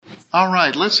All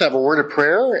right, let's have a word of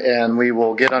prayer and we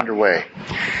will get underway.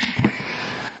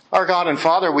 Our God and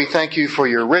Father, we thank you for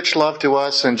your rich love to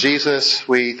us in Jesus.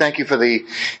 We thank you for the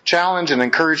challenge and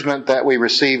encouragement that we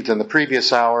received in the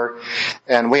previous hour.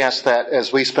 And we ask that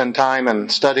as we spend time and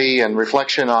study and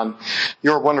reflection on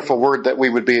your wonderful word, that we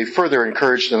would be further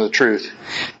encouraged in the truth,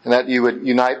 and that you would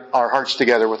unite our hearts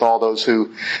together with all those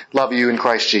who love you in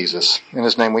Christ Jesus. In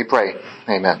his name we pray.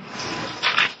 Amen.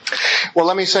 Well,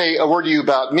 let me say a word to you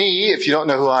about me. If you don't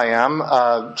know who I am,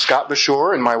 Scott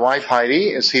Bashore and my wife Heidi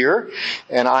is here,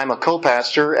 and I'm a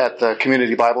co-pastor at the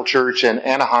Community Bible Church in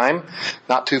Anaheim,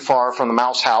 not too far from the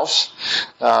Mouse House.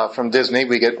 From Disney,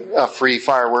 we get free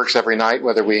fireworks every night,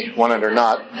 whether we want it or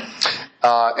not.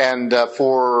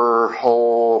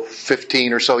 For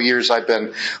 15 or so years, I've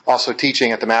been also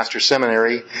teaching at the Master's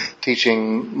Seminary,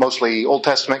 teaching mostly Old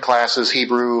Testament classes,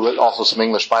 Hebrew, but also some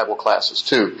English Bible classes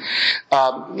too.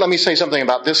 Let me say something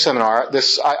about this seminar.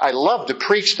 I love to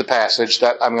preach the passage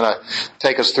that I'm going to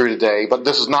take us through today, but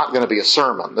this is not going to be a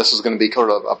sermon. This is going to be kind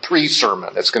of a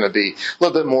pre-sermon. It's going to be a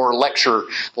little bit more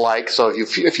lecture-like. So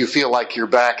if you feel like you're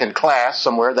back in class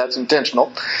somewhere, that's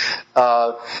intentional.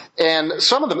 And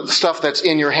some of the stuff that's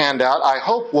in your handout, I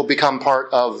hope will become part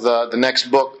of the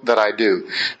next book that I do,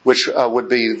 which would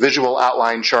be visual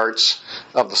outline charts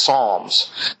of the Psalms.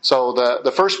 So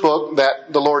the first book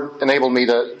that the Lord enabled me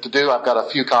to do, I've got a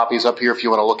few copies up here if you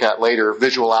want to look at later,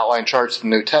 visual outline charts of the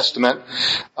New Testament,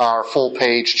 are full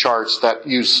page charts that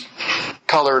use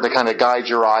color to kind of guide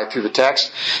your eye through the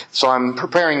text. So I'm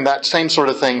preparing that same sort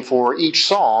of thing for each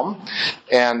Psalm,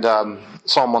 and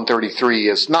Psalm 133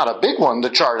 is not a big one to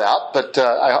chart out, but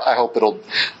I hope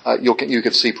you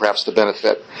can see perhaps the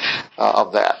benefit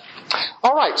of that.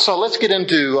 All right, so let's get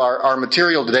into our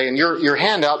material today. And your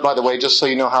handout, by the way, just so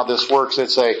you know how this works,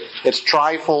 it's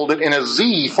tri-folded in a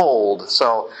Z fold.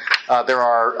 So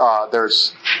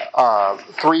there's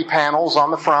 3 panels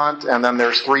on the front, and then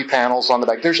there's 3 panels on the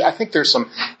back. I think there's some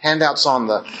handouts on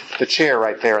the chair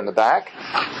right there in the back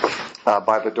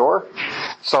by the door.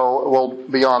 So we'll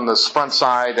be on this front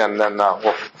side, and then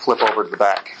we'll flip over to the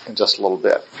back in just a little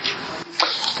bit.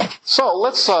 So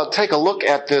let's take a look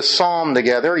at this psalm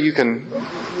together. You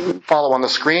can follow on the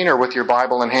screen or with your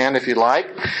Bible in hand if you'd like.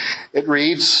 It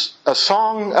reads, "A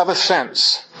song of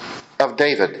ascents of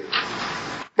David.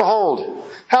 Behold,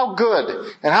 how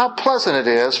good and how pleasant it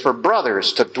is for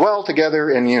brothers to dwell together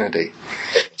in unity.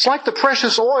 It's like the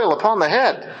precious oil upon the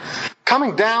head,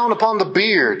 coming down upon the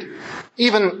beard,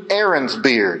 even Aaron's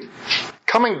beard,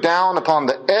 coming down upon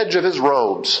the edge of his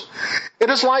robes. It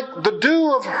is like the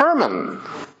dew of Hermon,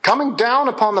 coming down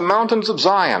upon the mountains of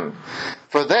Zion.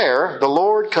 For there the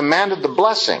Lord commanded the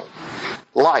blessing,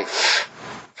 life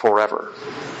forever."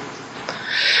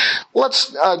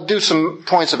 Let's do some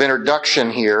points of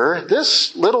introduction here.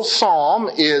 This little psalm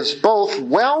is both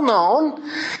well-known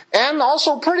and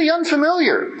also pretty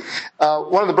unfamiliar.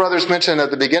 One of the brothers mentioned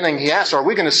at the beginning, he asked, are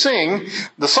we going to sing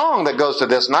the song that goes to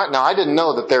this? Now, I didn't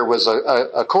know that there was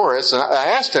a chorus, and I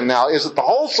asked him now, is it the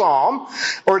whole psalm,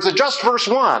 or is it just verse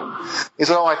 1? He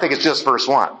said, I think it's just verse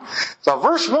 1. So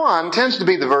verse 1 tends to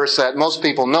be the verse that most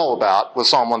people know about with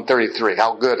Psalm 133.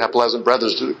 How good, how pleasant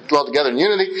brothers to dwell together in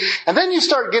unity. And then you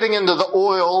start getting into the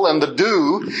oil and the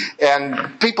dew,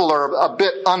 and people are a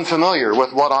bit unfamiliar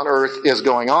with what on earth is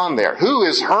going on there. Who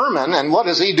is Hermon, and what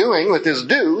is he doing with his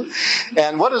dew?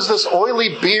 And what is this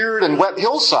oily beard and wet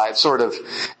hillside sort of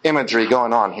imagery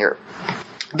going on here?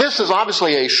 This is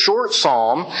obviously a short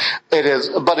psalm,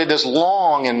 but it is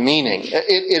long in meaning.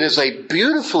 It is a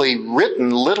beautifully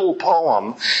written little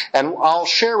poem, and I'll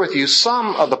share with you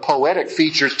some of the poetic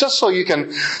features just so you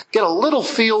can get a little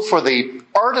feel for the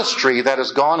artistry that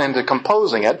has gone into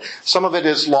composing it. Some of it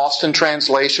is lost in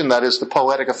translation, that is the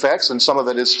poetic effects, and some of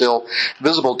it is still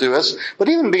visible to us. But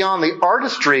even beyond the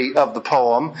artistry of the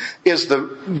poem is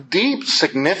the deep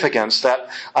significance that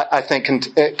I think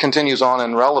continues on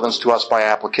in relevance to us by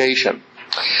application.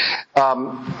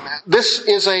 This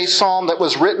is a psalm that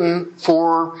was written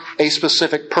for a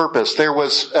specific purpose. There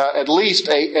was at least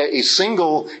a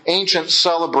single ancient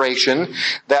celebration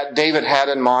that David had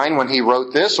in mind when he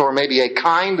wrote this, or maybe a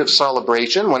kind of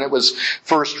celebration when it was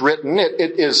first written.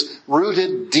 It is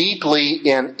rooted deeply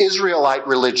in Israelite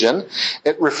religion.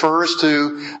 It refers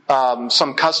to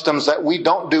some customs that we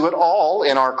don't do at all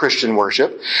in our Christian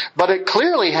worship, but it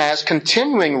clearly has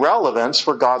continuing relevance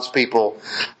for God's people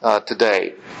today.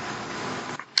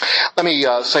 Let me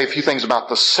say a few things about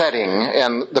the setting,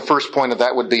 and the first point of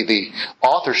that would be the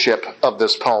authorship of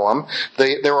this poem.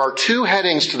 There are two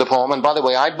headings to the poem, and by the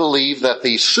way, I believe that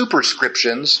the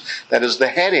superscriptions, that is the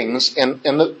headings in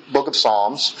the book of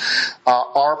Psalms,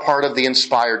 are part of the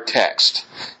inspired text.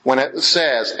 When it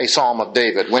says a Psalm of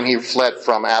David, when he fled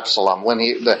from Absalom,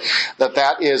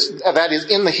 that is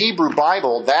in the Hebrew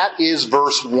Bible, that is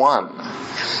verse 1.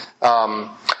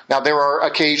 Now, there are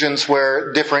occasions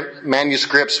where different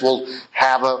manuscripts will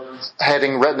have a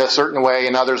heading written a certain way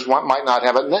and others might not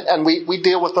have it. And we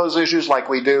deal with those issues like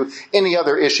we do any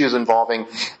other issues involving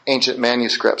ancient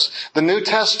manuscripts. The New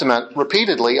Testament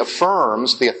repeatedly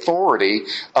affirms the authority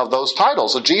of those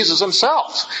titles. So Jesus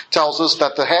himself tells us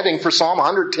that the heading for Psalm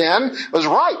 110 was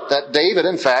right, that David,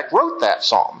 in fact, wrote that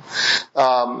psalm.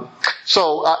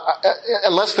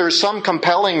 Unless there's some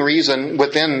compelling reason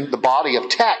within the body of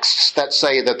texts that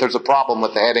say that there's a problem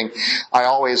with the heading, I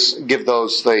always give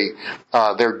those their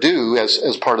due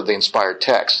as part of the inspired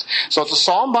text. So it's a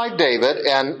psalm by David,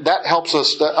 and that helps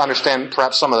us to understand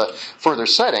perhaps some of the further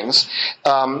settings.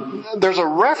 There's a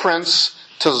reference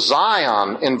to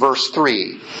Zion in verse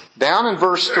 3. Down in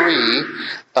verse 3,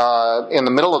 in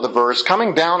the middle of the verse,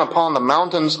 coming down upon the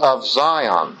mountains of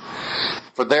Zion.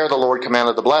 For there the Lord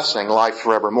commanded the blessing, life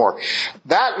forevermore.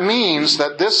 That means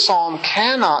that this psalm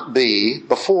cannot be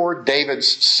before David's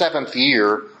 7th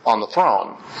year on the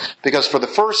throne. Because for the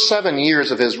first 7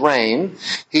 years of his reign,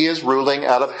 he is ruling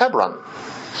out of Hebron.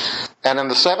 And in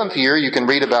the 7th year, you can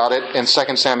read about it in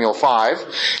 2 Samuel 5.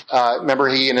 Remember,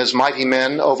 he and his mighty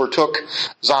men overtook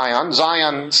Zion.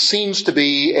 Zion seems to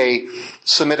be a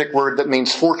Semitic word that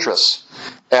means fortress.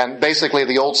 And basically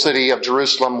the old city of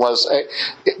Jerusalem was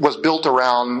built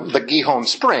around the Gihon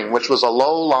Spring, which was a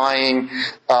low-lying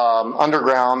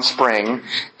underground spring.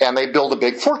 And they built a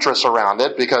big fortress around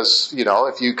it because,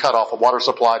 if you cut off a water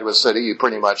supply to a city, you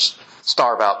pretty much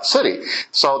starve out the city.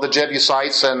 So the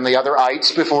Jebusites and the other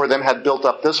ites before them had built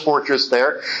up this fortress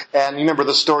there. And you remember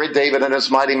the story, David and his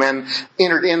mighty men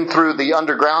entered in through the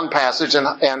underground passage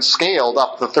and scaled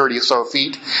up the 30 or so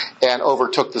feet and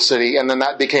overtook the city. And then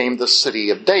that became the city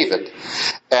of David.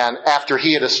 And after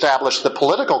he had established the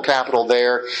political capital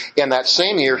there, in that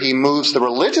same year, he moves the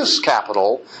religious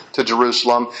capital to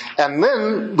Jerusalem. And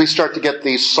then we start to get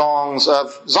these songs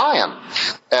of Zion,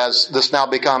 as this now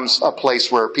becomes a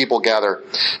place where people gather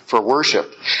for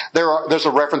worship. There's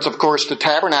a reference, of course, to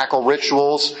tabernacle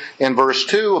rituals in verse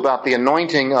 2 about the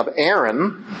anointing of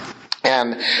Aaron.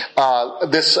 And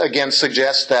this again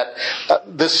suggests that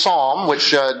this psalm,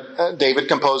 which David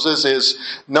composes, is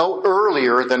no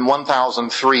earlier than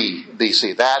 1003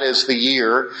 BC. That is the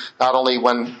year, not only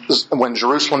when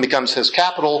Jerusalem becomes his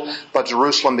capital, but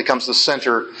Jerusalem becomes the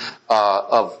center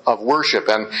of worship.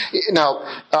 And now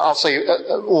I'll say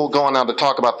we'll go on now to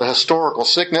talk about the historical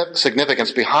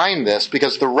significance behind this,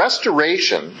 because the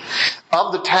restoration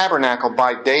of the tabernacle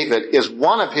by David is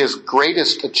one of his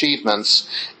greatest achievements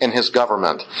in his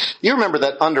government. You remember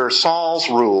that under Saul's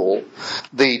rule,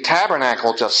 the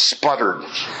tabernacle just sputtered.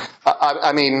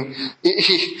 I mean,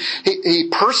 he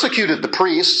persecuted the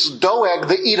priests. Doeg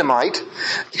the Edomite,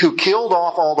 who killed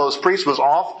off all those priests, was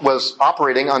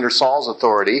operating under Saul's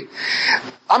authority.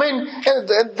 I mean,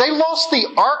 they lost the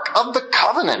Ark of the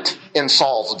Covenant in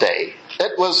Saul's day.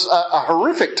 It was a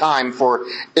horrific time for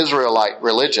Israelite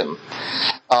religion.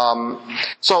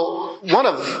 So one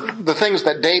of the things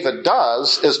that David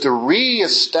does is to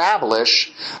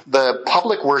reestablish the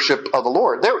public worship of the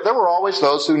Lord. There were always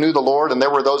those who knew the Lord, and there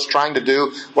were those trying to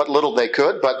do what little they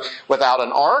could, but without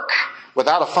an ark,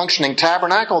 without a functioning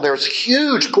tabernacle, there's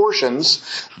huge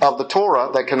portions of the Torah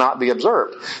that cannot be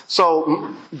observed.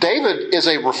 So David is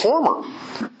a reformer.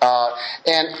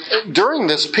 And during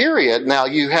this period, now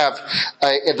you have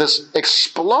this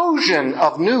explosion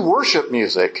of new worship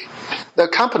music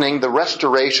accompanying the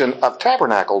restoration of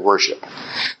tabernacle worship.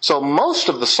 So most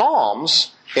of the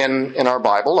Psalms in our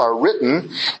Bible are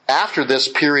written after this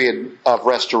period of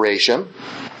restoration.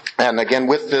 And again,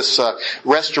 with this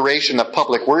restoration of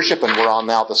public worship, and we're on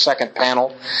now the second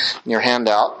panel in your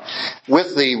handout,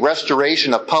 with the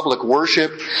restoration of public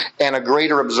worship and a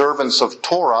greater observance of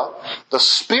Torah, the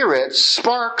Spirit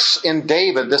sparks in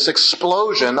David this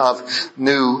explosion of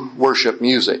new worship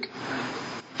music.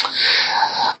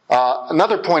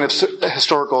 Another point of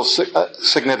historical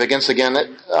significance,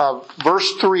 again,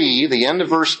 verse 3, the end of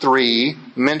verse 3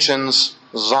 mentions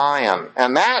Zion.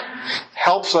 And that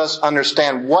helps us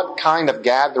understand what kind of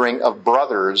gathering of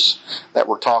brothers that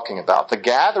we're talking about. The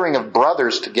gathering of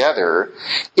brothers together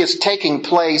is taking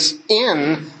place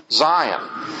in Zion.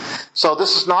 So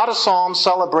this is not a psalm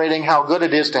celebrating how good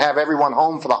it is to have everyone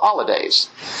home for the holidays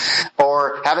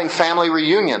or having family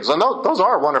reunions. And those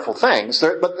are wonderful things.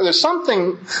 But there's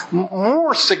something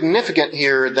more significant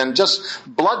here than just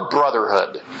blood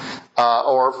brotherhood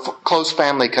or close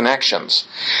family connections.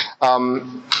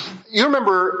 You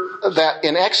remember that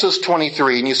in Exodus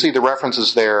 23, and you see the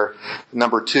references there,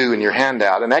 number 2 in your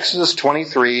handout. In Exodus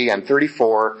 23 and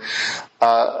 34,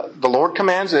 the Lord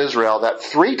commands Israel that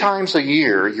 3 times a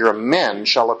year your men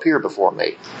shall appear before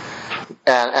me.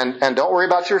 And don't worry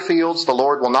about your fields. The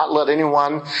Lord will not let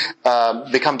anyone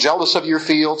become jealous of your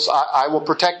fields. I will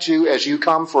protect you as you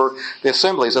come for the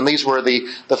assemblies. And these were the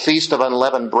Feast of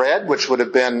Unleavened Bread, which would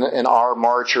have been in our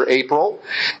March or April.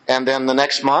 And then the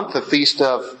next month, the Feast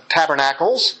of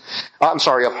Tabernacles.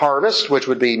 of Harvest, which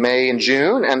would be May and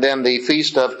June. And then the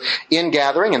Feast of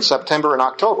Ingathering in September and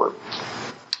October.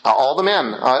 All the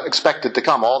men expected to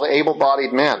come, all the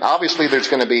able-bodied men. Obviously, there's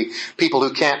going to be people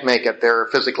who can't make it. They're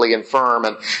physically infirm.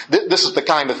 And this is the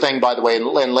kind of thing, by the way, in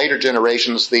later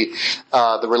generations, the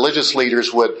religious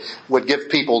leaders would give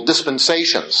people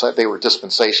dispensations. They were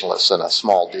dispensationalists in a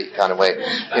small d kind of way.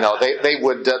 They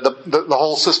would, the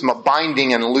whole system of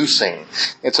binding and loosing.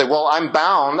 They'd say, well, I'm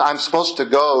bound. I'm supposed to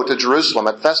go to Jerusalem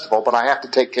at festival, but I have to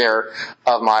take care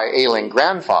of my ailing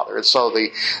grandfather. And so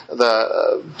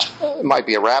it might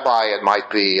be a rabbi, it might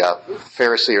be a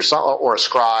Pharisee or a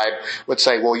scribe, would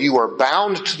say, well, you are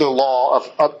bound to the law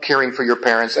of caring for your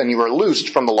parents, and you are loosed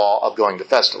from the law of going to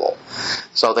festival.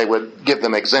 So they would give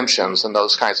them exemptions and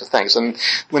those kinds of things. And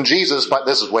when Jesus, but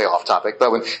this is way off topic,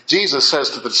 but when Jesus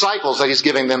says to the disciples that he's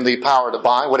giving them the power to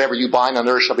bind, whatever you bind on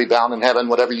earth shall be bound in heaven,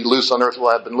 whatever you loose on earth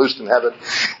will have been loosed in heaven.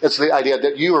 It's the idea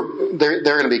that they're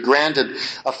going to be granted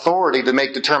authority to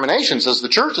make determinations as the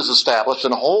church is established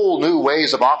and whole new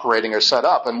ways of operating are set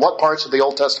up. And what parts of the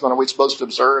Old Testament are we supposed to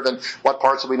observe and what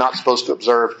parts are we not supposed to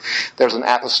observe? There's an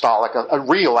apostolic, a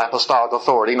real apostolic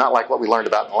authority, not like what we learned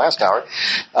about in the last hour,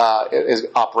 is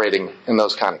operating in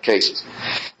those kind of cases.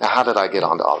 Now, how did I get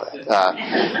onto all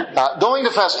that? Going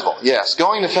to festival. Yes,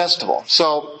 going to festival.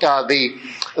 So,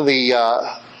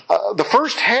 the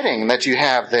first heading that you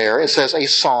have there, it says a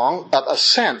song of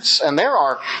ascents. And there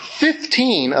are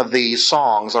 15 of these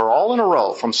songs, are all in a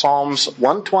row, from Psalms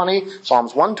 120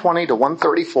 to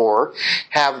 134,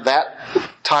 have that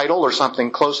title or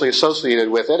something closely associated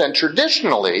with it. And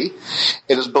traditionally,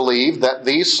 it is believed that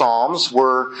these psalms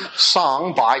were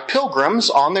sung by pilgrims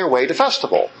on their way to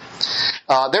festival.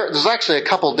 There's actually a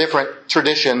couple different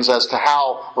traditions as to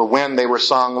how or when they were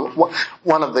sung.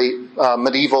 One of the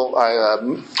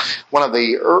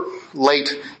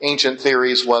late ancient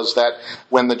theories was that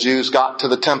when the Jews got to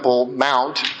the Temple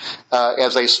Mount,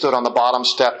 as they stood on the bottom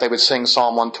step, they would sing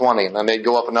Psalm 120, and then they'd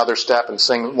go up another step and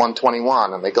sing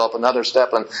 121, and they'd go up another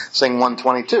step and sing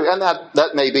 122. And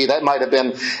that might have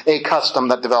been a custom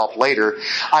that developed later.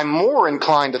 I'm more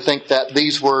inclined to think that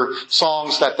these were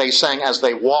songs that they sang as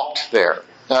they walked there.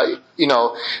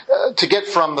 To get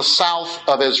from the south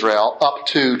of Israel up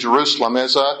to Jerusalem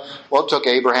it took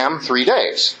Abraham 3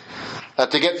 days.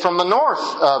 To get from the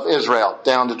north of Israel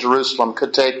down to Jerusalem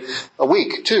could take a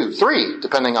week, 2, 3,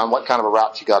 depending on what kind of a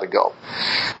route you got to go.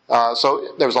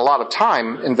 So there was a lot of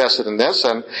time invested in this,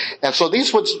 and so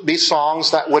these would be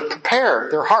songs that would prepare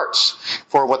their hearts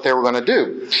for what they were going to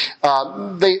do.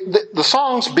 The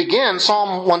songs begin,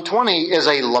 Psalm 120 is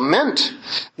a lament,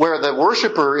 where the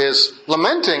worshiper is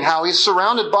lamenting how he's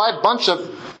surrounded by a bunch of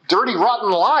dirty,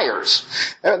 rotten liars.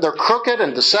 They're crooked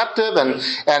and deceptive, and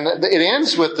it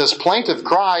ends with this plaintive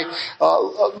cry,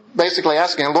 basically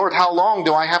asking, Lord, how long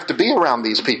do I have to be around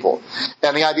these people?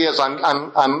 And the idea is, I'm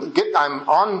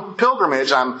on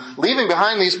pilgrimage. I'm leaving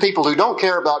behind these people who don't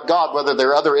care about God, whether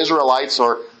they're other Israelites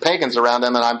or pagans around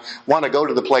them, and I want to go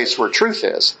to the place where truth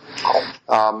is.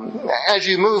 As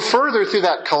you move further through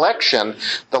that collection,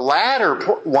 the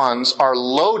latter ones are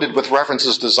loaded with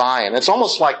references to Zion. It's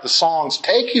almost like the songs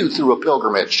take you through a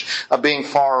pilgrimage of being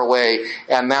far away,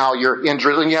 and now you're in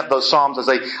Jerusalem. You have those psalms that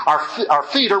say, our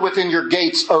feet are within your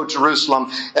gates, O Jerusalem,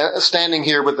 standing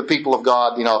here with the people of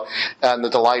God, and the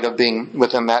delight of being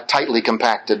within that tightly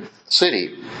compacted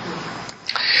city.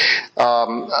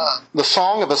 The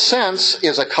Song of Ascents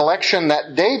is a collection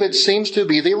that David seems to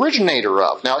be the originator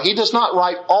of. Now, he does not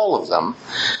write all of them.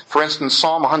 For instance,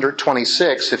 Psalm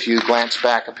 126, if you glance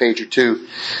back a page or two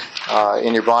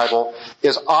in your Bible,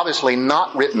 is obviously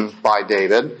not written by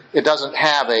David. It doesn't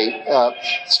have a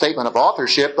statement of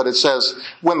authorship, but it says,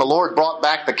 when the Lord brought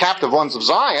back the captive ones of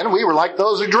Zion, we were like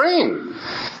those who dream.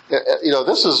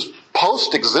 This is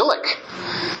post-exilic.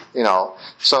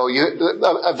 So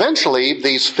eventually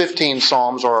these 15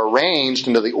 psalms are arranged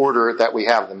into the order that we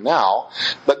have them now.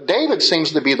 But David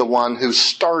seems to be the one who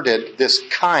started this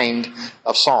kind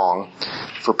of song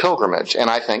for pilgrimage. And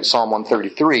I think Psalm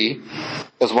 133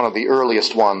 is one of the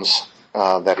earliest ones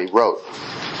that he wrote.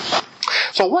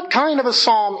 So what kind of a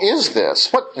psalm is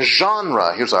this? What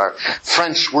genre? Here's our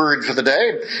French word for the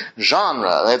day.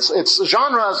 Genre. It's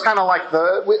genre is kind of like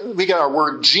we get our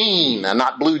word gene, and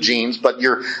not blue jeans, but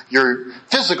your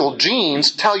physical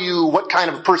genes tell you what kind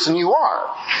of a person you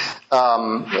are.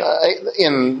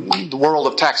 In the world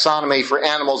of taxonomy for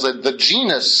animals, the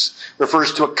genus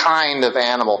refers to a kind of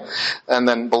animal, and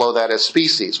then below that is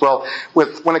species. Well,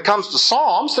 when it comes to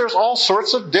psalms, there's all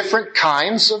sorts of different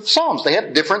kinds of psalms. They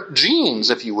have different genes,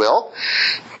 if you will.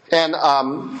 And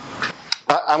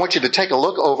I want you to take a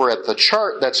look over at the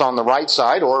chart that's on the right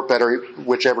side, or better,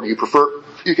 whichever you prefer.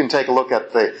 You can take a look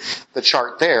at the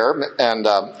chart there, and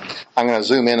I'm going to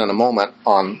zoom in a moment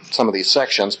on some of these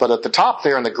sections. But at the top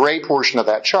there in the gray portion of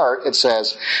that chart, it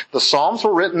says, the Psalms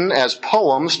were written as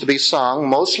poems to be sung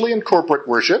mostly in corporate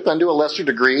worship and to a lesser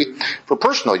degree for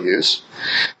personal use.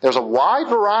 There's a wide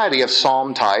variety of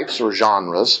psalm types or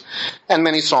genres, and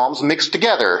many psalms mixed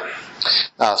together.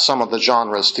 Some of the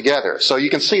genres together. So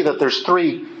you can see that there's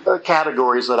three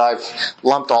categories that I've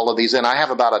lumped all of these in. I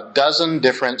have about a dozen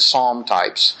different psalm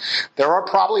types. There are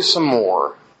probably some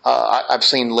more. I've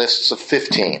seen lists of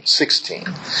 15, 16.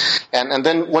 And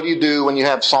then what do you do when you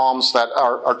have psalms that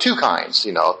are two kinds?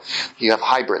 You have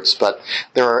hybrids. But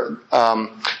there are,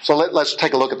 so let's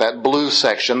take a look at that blue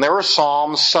section. There are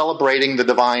psalms celebrating the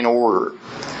divine order.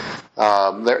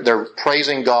 They're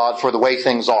praising God for the way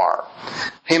things are.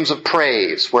 Hymns of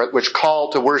praise, which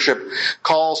calls to worship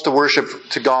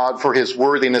to God for His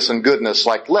worthiness and goodness,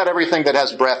 like let everything that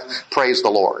has breath praise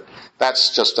the Lord.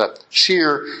 That's just a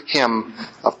sheer hymn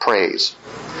of praise.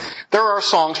 There are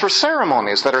songs for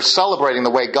ceremonies that are celebrating the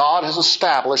way God has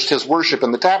established His worship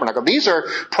in the tabernacle. These are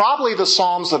probably the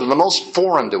psalms that are the most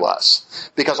foreign to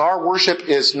us, because our worship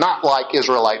is not like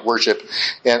Israelite worship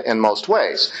in most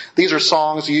ways. These are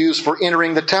songs used for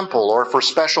entering the temple or for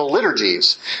special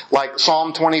liturgies, like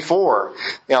Psalm 24.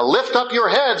 Lift up your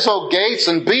heads, O gates,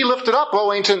 and be lifted up,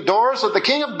 O ancient doors, that the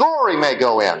King of glory may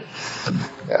go in.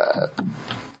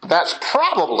 That's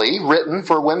probably written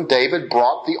for when David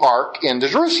brought the ark into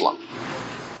Jerusalem.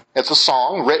 It's a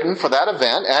song written for that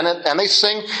event, and they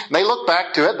sing, they look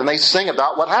back to it, and they sing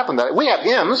about what happened. We have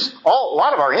hymns. A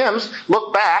lot of our hymns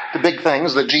look back to big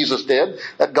things that Jesus did,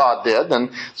 that God did, and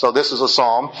so this is a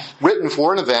psalm written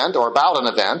for an event or about an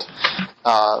event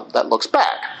that looks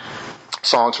back.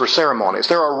 Songs for ceremonies.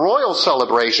 There are royal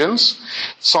celebrations,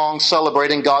 songs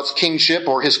celebrating God's kingship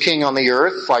or His king on the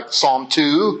earth, like Psalm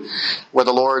 2, where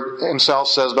the Lord Himself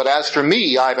says, "But as for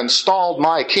me, I've installed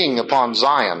my king upon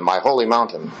Zion, my holy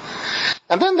mountain."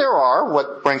 And then there are,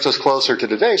 what brings us closer to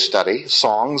today's study,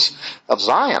 songs of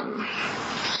Zion.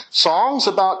 Songs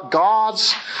about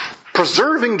God's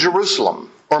preserving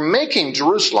Jerusalem, or making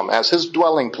Jerusalem as His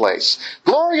dwelling place.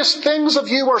 Glorious things of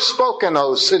you are spoken,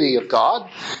 O city of God,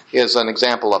 is an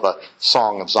example of a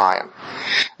song of Zion.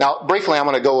 Now, briefly, I'm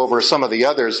going to go over some of the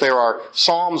others. There are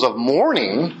psalms of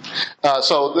mourning.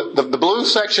 So the blue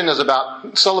section is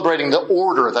about celebrating the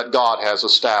order that God has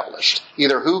established,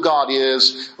 either who God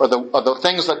is or the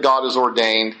things that God has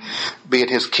ordained, be it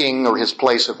His king or His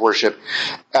place of worship.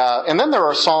 And then there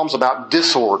are psalms about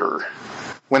disorder,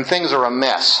 when things are a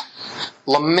mess.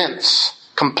 Laments,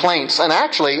 complaints, and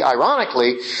actually,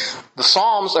 ironically, the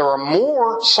Psalms, there are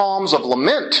more Psalms of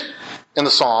lament in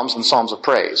the Psalms than Psalms of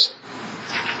praise.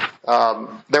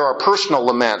 There are personal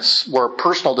laments where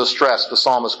personal distress, the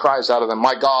psalmist cries out of them,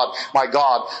 my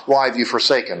God, why have you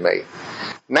forsaken me?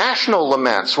 National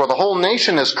laments where the whole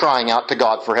nation is crying out to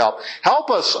God for help. Help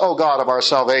us, O God of our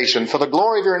salvation, for the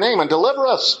glory of your name, and deliver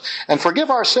us and forgive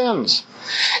our sins.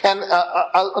 And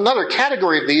another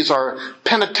category of these are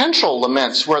penitential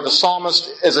laments, where the psalmist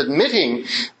is admitting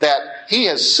that he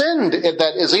has sinned,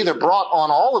 that is either brought on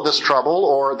all of this trouble,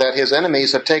 or that his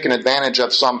enemies have taken advantage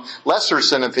of some lesser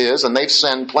sin of his, and they've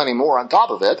sinned plenty more on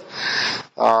top of it.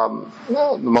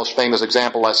 The most famous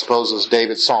example, I suppose, is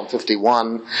David's Psalm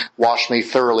 51, wash me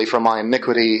thoroughly from my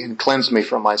iniquity and cleanse me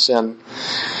from my sin.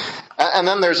 And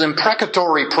then there's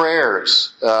imprecatory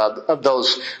prayers,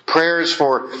 those prayers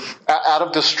for out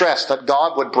of distress, that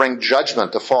God would bring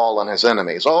judgment to fall on his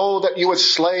enemies. Oh, that you would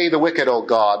slay the wicked, O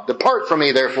God. Depart from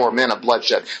me, therefore, men of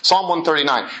bloodshed. Psalm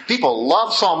 139. People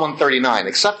love Psalm 139,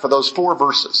 except for those 4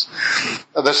 verses.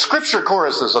 The scripture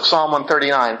choruses of Psalm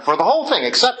 139, for the whole thing,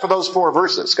 except for those 4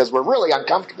 verses, because we're really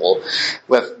uncomfortable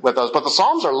with those. But the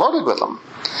Psalms are loaded with them.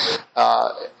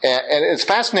 And it's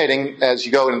fascinating as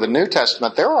you go into the New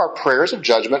Testament, there are prayers of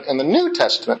judgment in the New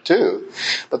Testament too,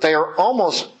 but they are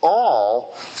almost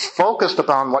all focused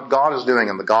upon what God is doing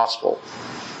in the gospel.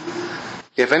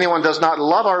 If anyone does not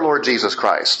love our Lord Jesus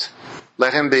Christ,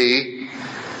 let him be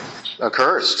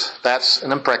accursed. That's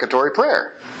an imprecatory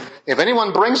prayer. If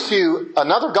anyone brings to you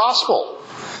another gospel,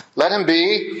 let him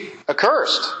be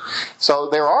accursed. So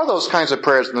there are those kinds of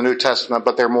prayers in the New Testament,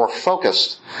 but they're more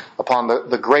focused upon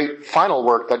the great final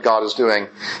work that God is doing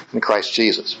in Christ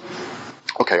Jesus.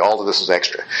 Okay, all of this is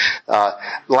extra.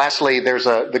 Lastly, there's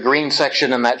the green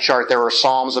section in that chart. There are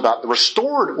psalms about the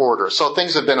restored order. So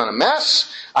things have been in a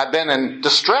mess. I've been in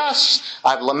distress.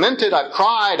 I've lamented. I've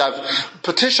cried. I've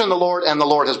petitioned the Lord, and the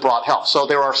Lord has brought help. So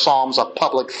there are psalms of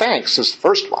public thanks is the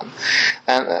first one.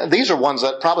 And these are ones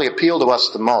that probably appeal to us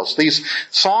the most. These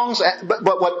songs, but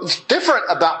what's different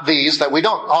about these that we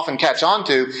don't often catch on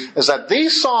to is that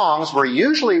these songs were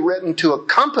usually written to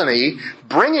accompany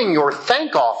bringing your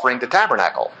thank offering to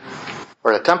tabernacle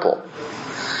or the temple.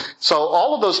 So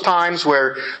all of those times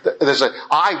where there's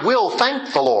I will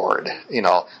thank the Lord,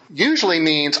 usually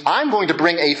means I'm going to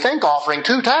bring a thank offering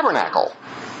to tabernacle.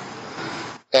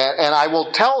 And I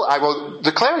will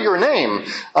declare your name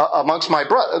amongst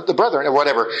the brethren, or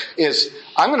whatever,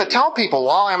 I'm going to tell people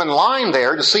while I'm in line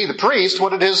there to see the priest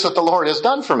what it is that the Lord has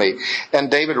done for me.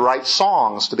 And David writes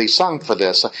songs to be sung for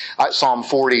this. Psalm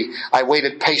 40, I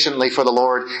waited patiently for the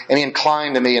Lord, and he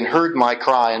inclined to me and heard my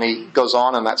cry. And he goes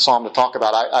on in that psalm to talk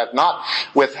about, I have not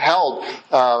withheld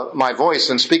my voice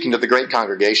in speaking to the great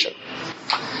congregation.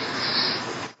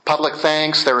 Public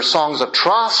thanks. There are songs of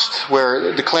trust,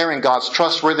 where declaring God's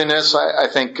trustworthiness. I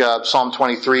think Psalm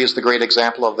 23 is the great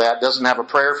example of that. Doesn't have a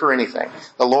prayer for anything.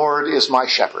 The Lord is my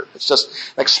shepherd. It's just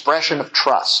an expression of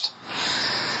trust.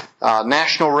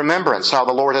 National remembrance, how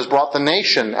the Lord has brought the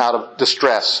nation out of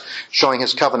distress, showing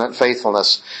his covenant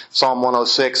faithfulness. Psalm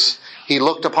 106, he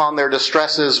looked upon their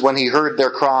distresses when he heard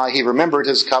their cry. He remembered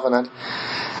his covenant.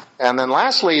 And then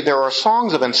lastly, there are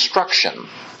songs of instruction.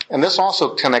 And this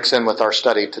also connects in with our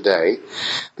study today.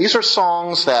 These are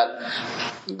songs that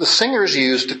the singers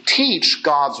use to teach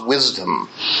God's wisdom.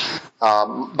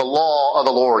 The law of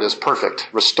the Lord is perfect,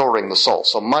 restoring the soul.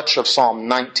 So much of Psalm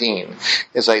 19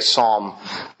 is a psalm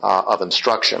of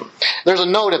instruction. There's a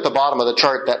note at the bottom of the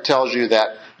chart that tells you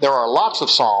that there are lots of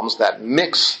psalms that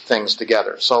mix things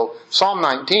together. So Psalm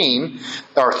 19,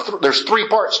 there's 3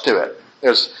 parts to it.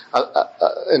 There's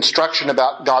instruction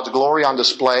about God's glory on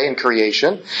display in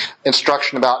creation,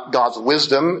 instruction about God's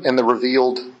wisdom in the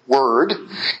revealed word, and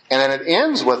then it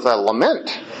ends with a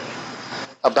lament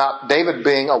about David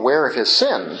being aware of his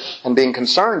sin and being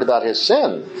concerned about his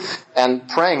sin and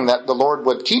praying that the Lord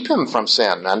would keep him from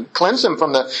sin and cleanse him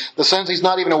from the sins he's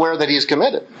not even aware that he's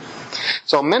committed.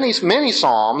 So many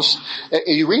psalms,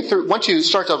 you read through, once you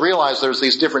start to realize there's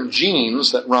these different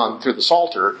genes that run through the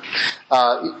Psalter,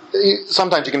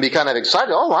 sometimes you can be kind of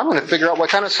excited. Oh, I'm going to figure out what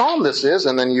kind of psalm this is.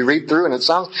 And then you read through and it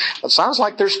sounds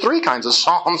like there's 3 kinds of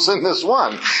psalms in this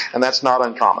one. And that's not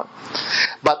uncommon.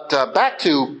 But back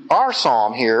to our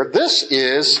psalm here. This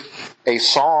is a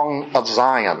song of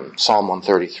Zion, Psalm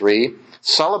 133,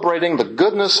 celebrating the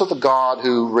goodness of the God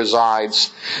who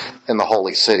resides in the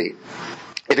holy city.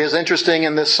 It is interesting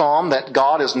in this psalm that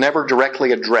God is never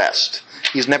directly addressed.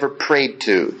 He's never prayed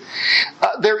to.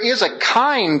 There is a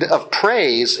kind of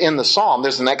praise in the psalm.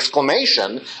 There's an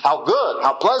exclamation, how good,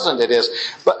 how pleasant it is.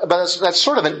 But that's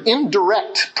sort of an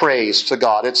indirect praise to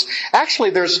God. It's actually,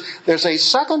 there's a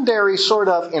secondary sort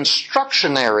of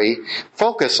instructionary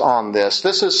focus on this.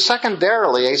 This is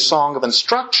secondarily a song of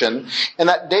instruction, in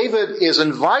that David is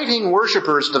inviting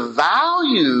worshipers to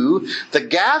value the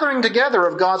gathering together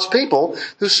of God's people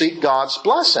who seek God's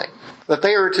blessing. That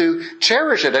they are to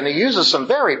cherish it, and he uses some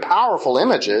very powerful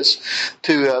images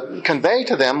to convey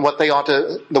to them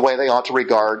the way they ought to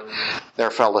regard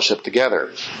their fellowship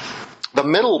together. The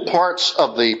middle parts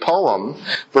of the poem,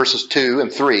 verses 2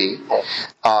 and 3,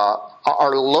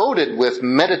 are loaded with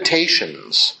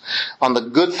meditations on the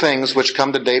good things which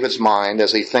come to David's mind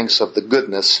as he thinks of the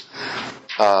goodness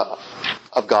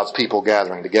of God's people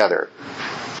gathering together.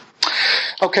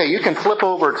 Okay, you can flip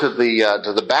over to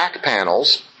the back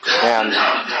panels. And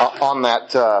on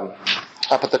that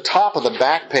Up at the top of the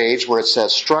back page where it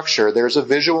says structure, there's a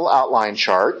visual outline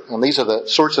chart. And these are the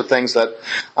sorts of things that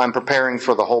I'm preparing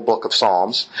for the whole book of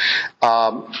Psalms.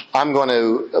 I'm going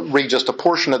to read just a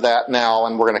portion of that now,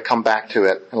 and we're going to come back to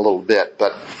it in a little bit.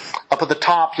 But up at the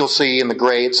top, you'll see in the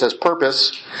gray, it says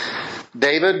purpose.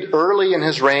 David, early in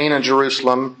his reign in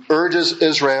Jerusalem, urges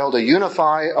Israel to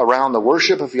unify around the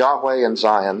worship of Yahweh in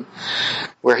Zion,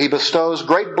 where he bestows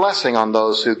great blessing on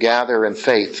those who gather in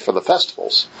faith for the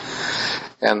festivals.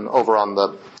 And over on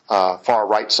the far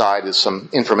right side is some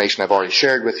information I've already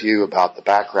shared with you about the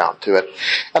background to it.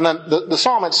 And then the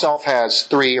psalm itself has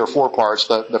 3 or 4 parts.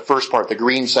 The first part, the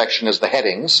green section, is the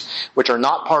headings, which are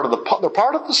not part of they're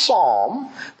part of the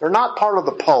psalm. They're not part of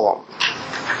the poem.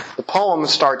 The poem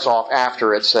starts off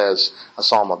after it says a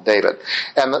psalm of David.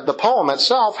 And the poem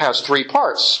itself has 3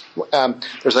 parts.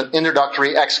 There's an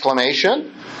introductory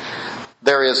exclamation.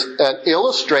 There is an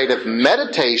illustrative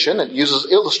meditation. It uses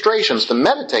illustrations to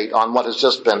meditate on what has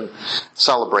just been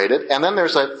celebrated. And then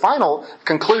there's a final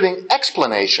concluding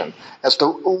explanation as to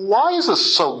why is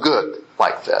this so good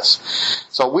like this.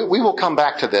 So we will come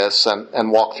back to this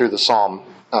and walk through the psalm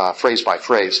phrase by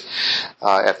phrase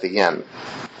at the end.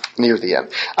 Near the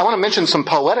end. I want to mention some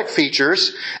poetic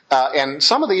features, and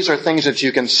some of these are things that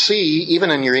you can see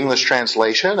even in your English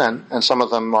translation, and some of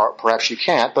them are perhaps you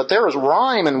can't, but there is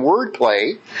rhyme and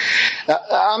wordplay.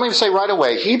 I'm going to say right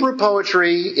away, Hebrew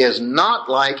poetry is not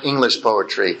like English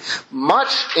poetry.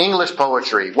 Much English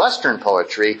poetry, Western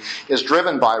poetry, is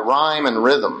driven by rhyme and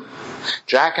rhythm.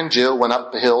 Jack and Jill went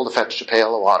up the hill to fetch a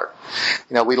pail of water.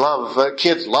 You know, we love,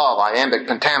 kids love iambic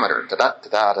pentameter.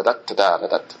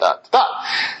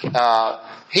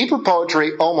 Hebrew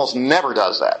poetry almost never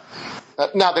does that.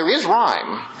 Now, there is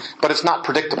rhyme, but it's not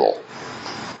predictable.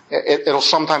 It'll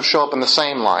sometimes show up in the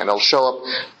same line. It'll show up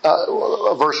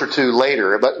a verse or two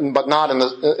later, but not in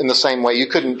the same way. You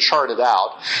couldn't chart it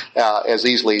out as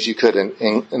easily as you could in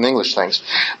English things.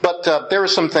 But there are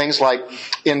some things like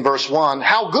in verse 1,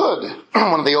 how good,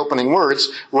 one of the opening words,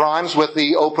 rhymes with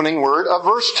the opening word of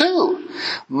verse 2.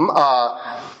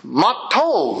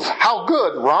 Matov, how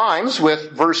good, rhymes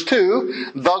with verse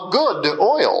 2, the good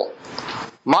oil.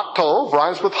 Matov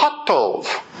rhymes with hattov.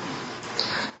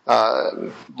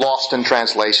 Lost in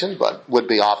translation, but would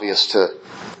be obvious to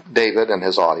David and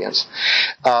his audience.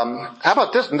 How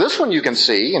about this? This one you can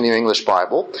see in the English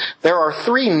Bible. There are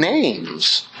 3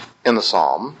 names in the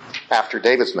psalm after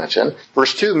David's mentioned.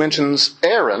 Verse 2 mentions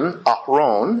Aaron,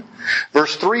 Ahron.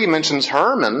 Verse 3 mentions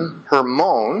Hermon,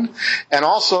 Hermon. And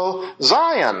also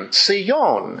Zion,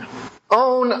 Sion.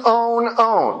 Own.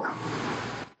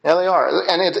 Yeah, they are.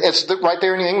 And it's right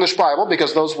there in the English Bible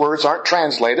because those words aren't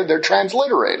translated, they're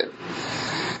transliterated.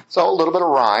 So a little bit of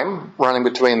rhyme running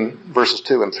between verses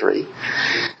 2 and 3.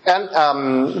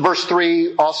 And verse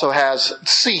 3 also has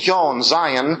Sion,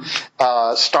 Zion,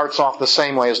 starts off the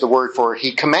same way as the word for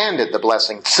he commanded the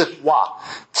blessing, tzipwa.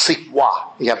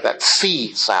 You have that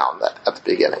C sound at the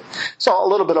beginning. So a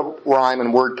little bit of rhyme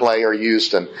and wordplay are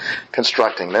used in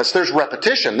constructing this. There's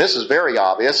repetition. This is very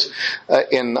obvious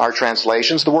in our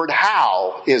translations. The word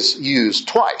how is used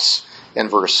twice in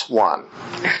verse 1.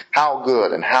 How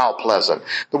good and how pleasant.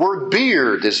 The word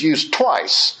beard is used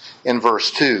twice in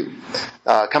verse 2.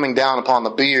 Coming down upon the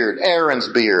beard, Aaron's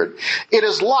beard. It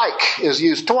is like is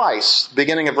used twice,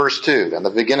 beginning of verse 2 and the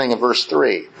beginning of verse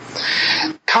 3.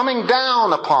 Coming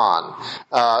down upon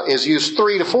is used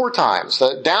 3 to 4 times.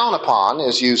 The down upon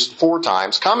is used 4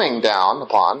 times. Coming down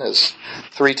upon is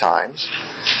 3 times.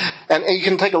 And you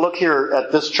can take a look here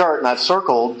at this chart, and I've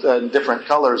circled in different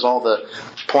colors all the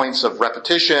points of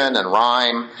repetition and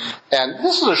rhyme. And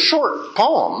this is a short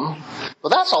poem, but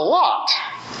that's a lot.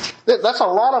 That's a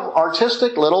lot of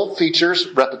artistic little features,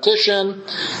 repetition,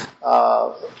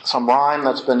 some rhyme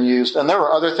that's been used. And there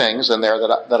are other things in there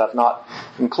that I've not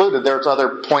included. There's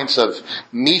other points of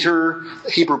meter.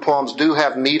 Hebrew poems do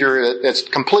have meter. It's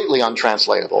completely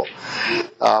untranslatable.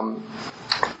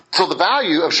 So the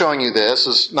value of showing you this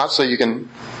is not so you can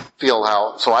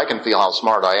so I can feel how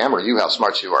smart I am, or you how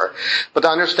smart you are, but to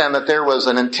understand that there was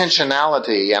an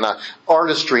intentionality and an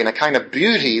artistry and a kind of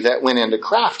beauty that went into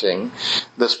crafting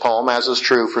this poem, as is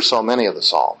true for so many of the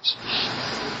Psalms.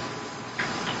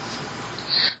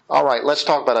 All right, let's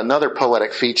talk about another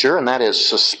poetic feature, and that is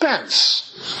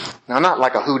suspense. Now, not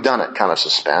like a whodunit kind of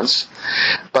suspense,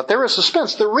 but there is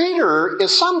suspense. The reader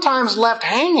is sometimes left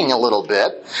hanging a little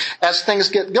bit as things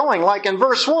get going. Like in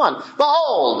verse 1,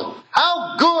 behold,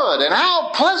 how good and how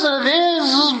pleasant it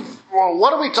is well,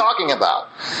 what are we talking about?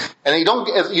 And you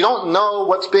don't know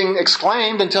what's being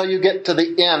exclaimed until you get to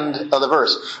the end of the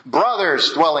verse.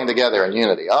 Brothers dwelling together in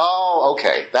unity. Oh,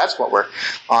 okay. That's what we're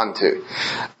on to.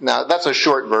 Now, that's a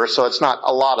short verse, so it's not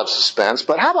a lot of suspense.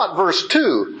 But how about verse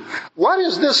 2? What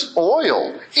is this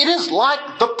oil? It is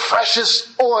like the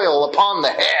precious oil upon the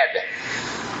head.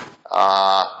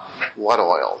 What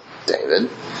oil, David?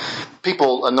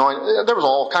 People there was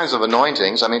all kinds of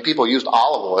anointings. I mean, people used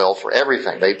olive oil for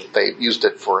everything. They used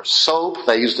it for soap.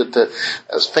 They used it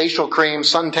as facial cream,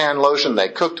 suntan lotion. They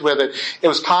cooked with it. It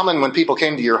was common when people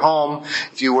came to your home,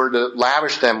 if you were to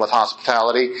lavish them with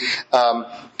hospitality,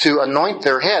 to anoint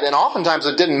their head. And oftentimes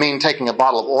it didn't mean taking a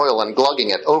bottle of oil and glugging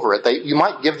it over it. You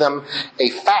might give them a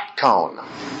fat cone.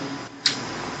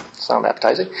 Sound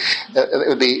appetizing? It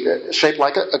would be shaped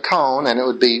like a cone, and it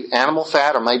would be animal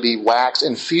fat or maybe wax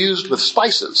infused with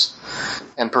spices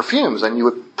and perfumes, and you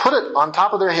would put it on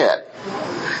top of their head.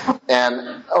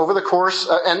 And over the course,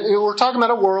 and we're talking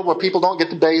about a world where people don't get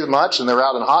to bathe much, and they're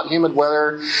out in hot, humid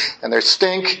weather, and they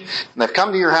stink, and they've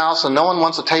come to your house, and no one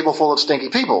wants a table full of stinky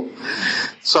people.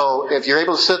 So if you're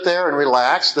able to sit there and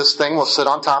relax, this thing will sit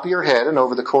on top of your head, and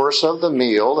over the course of the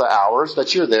meal, the hours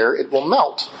that you're there, it will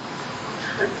melt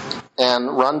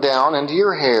and run down into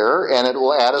your hair, and it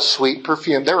will add a sweet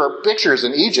perfume. There are pictures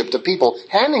in Egypt of people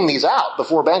handing these out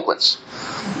before banquets.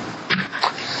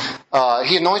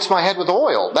 He anoints my head with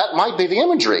oil. That might be the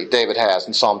imagery David has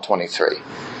in Psalm 23.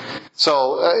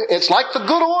 So it's like the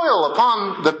good oil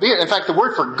upon the beard. In fact, the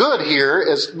word for good here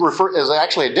is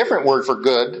actually a different word for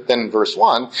good than in verse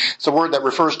 1. It's a word that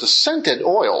refers to scented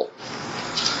oil.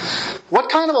 What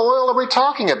kind of oil are we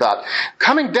talking about?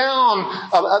 Coming down,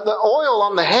 the oil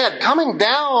on the head, coming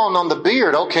down on the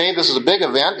beard. Okay, this is a big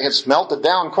event. It's melted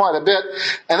down quite a bit.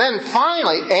 And then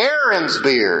finally, Aaron's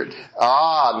beard.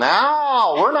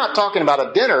 Now, we're not talking about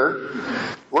a dinner.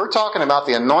 We're talking about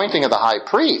the anointing of the high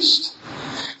priest.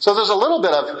 So there's a little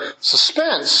bit of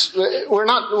suspense. We're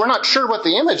not sure what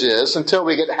the image is until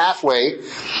we get halfway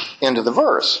into the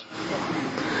verse.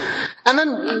 And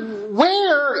then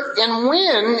where and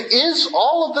when is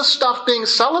all of this stuff being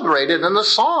celebrated in the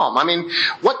psalm? I mean,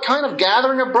 what kind of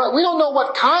gathering of brothers? We don't know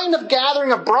what kind of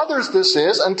gathering of brothers this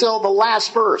is until the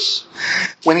last verse,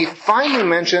 when he finally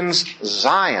mentions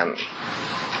Zion.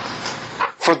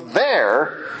 For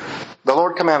there, the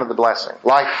Lord commanded the blessing,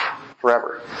 life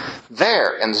forever.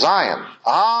 There in Zion.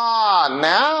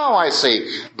 Now I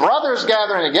see. Brothers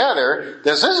gathering together.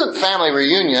 This isn't family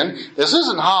reunion. This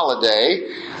isn't holiday.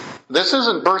 This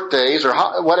isn't birthdays or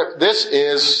whatever. This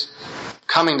is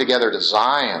coming together to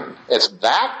Zion. It's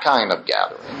that kind of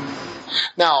gathering.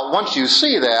 Now, once you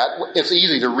see that, it's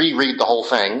easy to reread the whole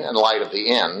thing in light of the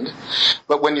end.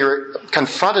 But when you're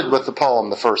confronted with the poem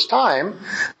the first time,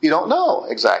 you don't know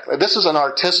exactly. This is an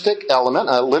artistic element,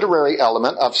 a literary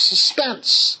element of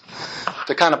suspense,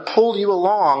 to kind of pull you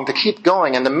along, to keep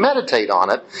going and to meditate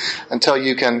on it until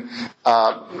you can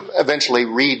eventually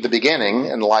read the beginning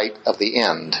in light of the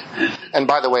end. And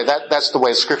by the way, that's the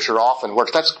way Scripture often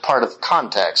works. That's part of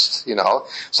context, you know.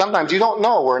 Sometimes you don't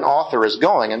know where an author is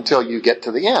going until you get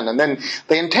to the end. And then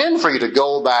they intend for you to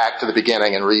go back to the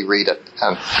beginning and reread it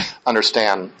and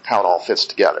understand how it all fits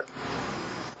together.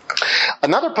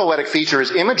 Another poetic feature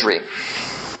is imagery.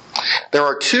 There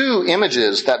are two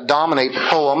images that dominate the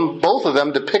poem, both of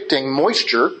them depicting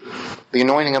moisture, the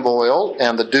anointing of oil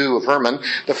and the dew of Hermon.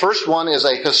 The first one is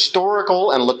a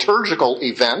historical and liturgical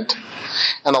event,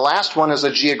 and the last one is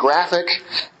a geographic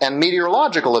and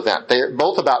meteorological event. They're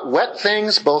both about wet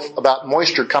things, both about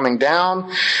moisture coming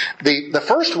down. The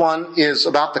first one is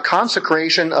about the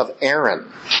consecration of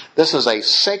Aaron. This is a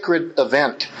sacred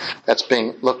event that's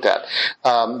being looked at.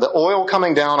 The oil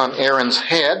coming down on Aaron's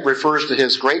head refers to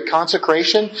his great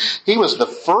consecration. He was the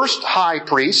first high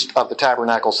priest of the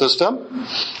tabernacle system.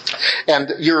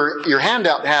 And your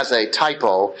handout has a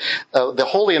typo. The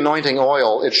holy anointing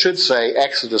oil, it should say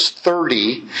Exodus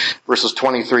 30, verses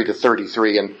 23 to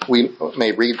 33, and we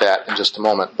may read that in just a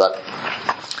moment. But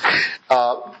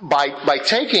by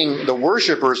taking the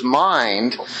worshiper's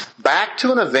mind back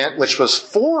to an event which was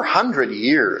 400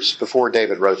 years before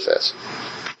David wrote this.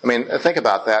 I mean, think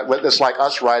about that. It's like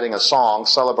us writing a song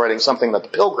celebrating something that the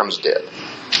Pilgrims did.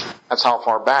 That's how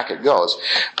far back it goes.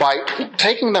 By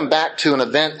taking them back to an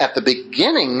event at the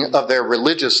beginning of their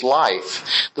religious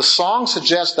life, the song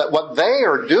suggests that what they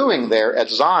are doing there at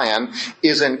Zion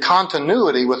is in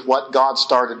continuity with what God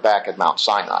started back at Mount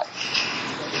Sinai.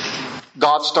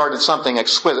 God started something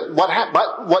exquisite.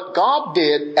 What God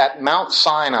did at Mount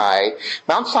Sinai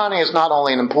is not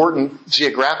only an important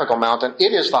geographical mountain,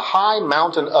 it is the high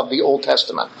mountain of the Old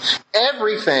Testament.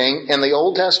 Everything in the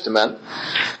Old Testament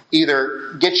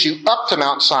either gets you up to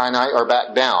Mount Sinai or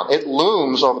back down. It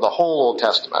looms over the whole Old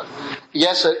Testament.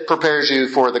 Yes, it prepares you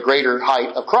for the greater height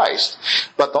of Christ,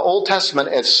 but the Old Testament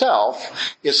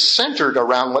itself is centered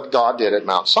around what God did at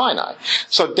Mount Sinai.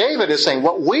 So David is saying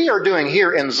what we are doing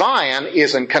here in Zion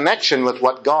is in connection with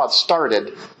what God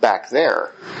started back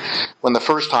there when the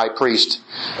first high priest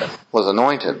was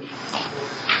anointed.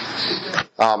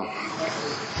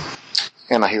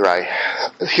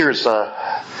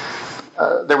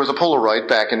 There was a Polaroid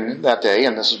back in that day,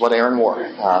 and this is what Aaron wore.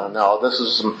 No, this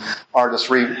is some artist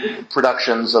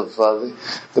reproductions of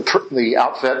the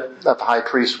outfit that the high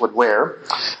priest would wear.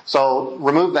 So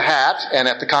remove the hat, and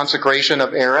at the consecration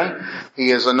of Aaron, he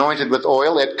is anointed with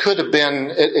oil. It could have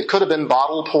been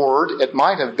bottle poured. It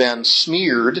might have been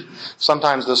smeared.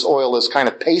 Sometimes this oil is kind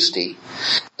of pasty,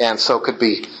 and so could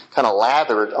be kind of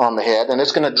lathered on the head, and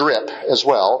it's going to drip as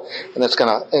well, and it's going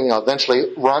to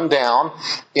eventually run down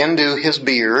into his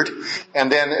beard.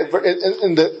 And then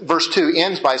verse 2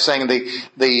 ends by saying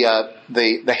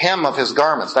the hem of his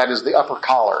garments, that is the upper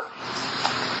collar.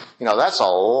 That's a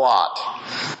lot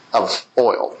of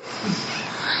oil.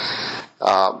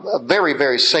 A very,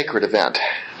 very sacred event.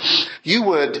 You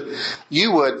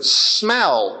would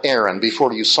smell Aaron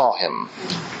before you saw him.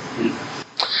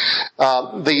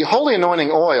 The holy anointing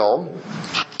oil,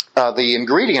 the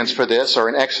ingredients for this are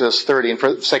in Exodus 30, and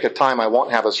for the sake of time I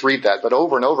won't have us read that, but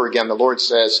over and over again the Lord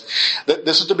says that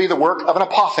this is to be the work of an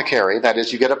apothecary, that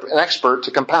is, you get an expert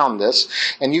to compound this,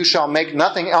 and you shall make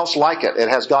nothing else like it. It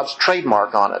has God's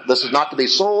trademark on it. This is not to be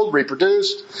sold,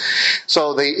 reproduced.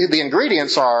 So the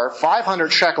ingredients are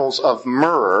 500 shekels of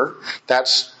myrrh,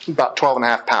 that's about 12 and a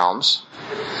half pounds,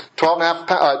 12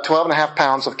 and a half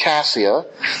pounds of cassia,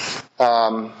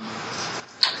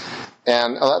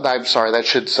 and I'm sorry, that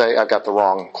should say I got the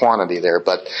wrong quantity there.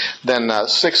 But then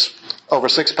over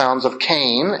 6 pounds of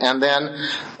cane, and then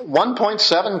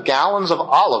 1.7 gallons of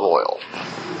olive oil.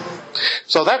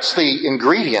 So that's the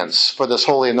ingredients for this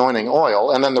holy anointing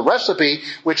oil. And then the recipe,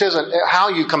 which isn't how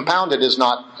you compound it, is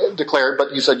not declared,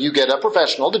 but you said you get a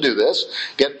professional to do this,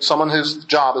 get someone whose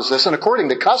job is this. And according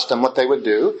to custom, what they would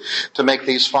do to make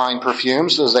these fine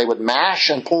perfumes is they would mash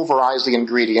and pulverize the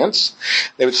ingredients.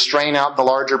 They would strain out the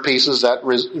larger pieces that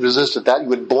resisted that. You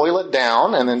would boil it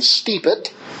down and then steep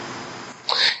it.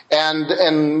 And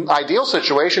in ideal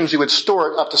situations, you would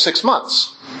store it up to 6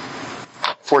 months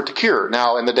for it to cure.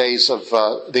 Now, in the days of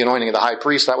the anointing of the high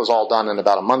priest, that was all done in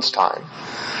about a month's time.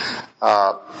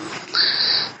 But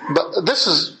this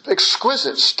is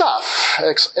exquisite stuff.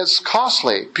 It's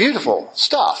costly, beautiful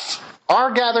stuff.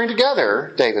 Our gathering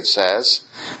together, David says,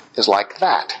 is like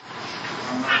that.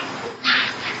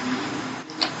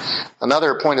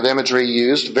 Another point of imagery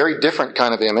used, very different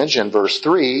kind of image in verse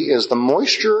 3, is the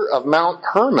moisture of Mount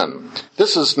Hermon.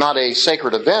 This is not a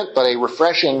sacred event, but a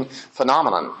refreshing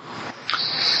phenomenon.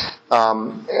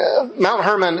 Mount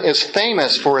Hermon is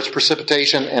famous for its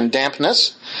precipitation and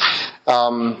dampness.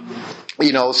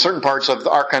 Certain parts of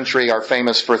our country are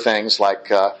famous for things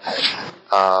like,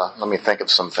 let me think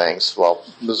of some things. Well,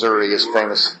 Missouri is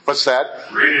famous. What's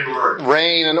that? Rain in Oregon.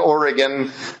 Rain in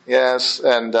Oregon, yes,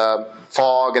 and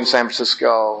fog in San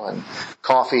Francisco, and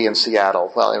coffee in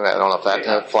Seattle. Well, I don't know if that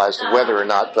applies to weather or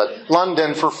not, but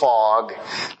London for fog,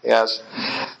 yes.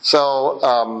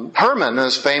 So Hermon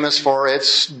is famous for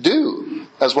its dew,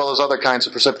 as well as other kinds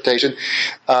of precipitation.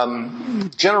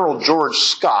 General George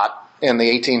Scott in the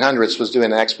 1800s was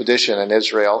doing an expedition in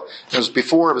Israel. It was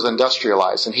before it was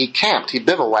industrialized, and he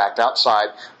bivouacked outside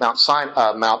Mount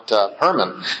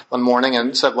Hermon one morning,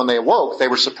 and said when they awoke, they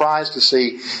were surprised to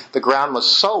see the ground was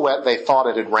so wet they thought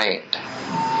it had rained.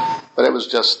 But it was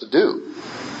just the dew.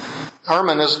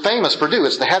 Hermon is famous for dew.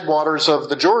 It's the headwaters of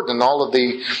the Jordan, all of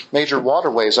the major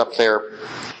waterways up there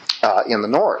in the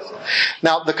north.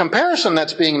 Now, the comparison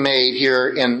that's being made here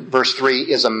in verse 3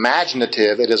 is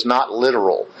imaginative. It is not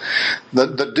literal.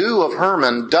 The dew of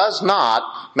Hermon does not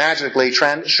magically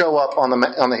show up on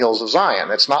the hills of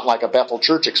Zion. It's not like a Bethel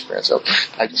church experience. So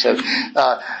I just said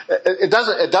it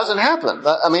doesn't happen.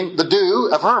 I mean, the dew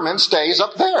of Hermon stays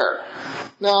up there.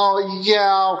 No,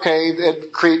 yeah, okay,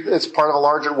 it's part of a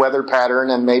larger weather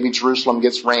pattern, and maybe Jerusalem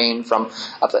gets rain from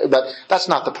up there, but that's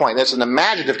not the point. It's an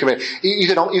imaginative commitment.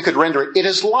 You could render it. It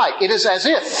is as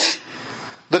if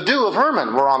the dew of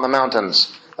Hermon were on the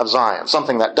mountains of Zion,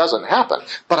 something that doesn't happen.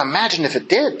 But imagine if it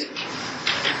did.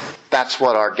 That's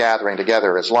what our gathering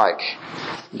together is like,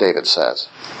 David says.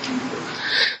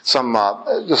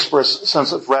 just for a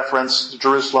sense of reference,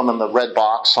 Jerusalem in the red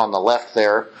box on the left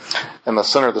there, in the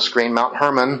center of the screen, Mount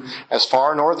Hermon, as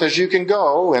far north as you can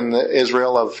go in the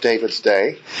Israel of David's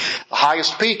day. The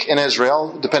highest peak in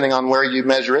Israel, depending on where you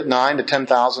measure it, 9 to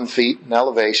 10,000 feet in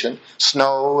elevation.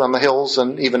 Snow on the hills,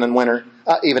 and even in winter,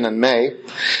 even in May.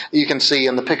 You can see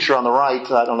in the picture on the right,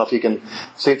 I don't know if you can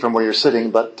see it from where you're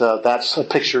sitting, but that's a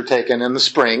picture taken in the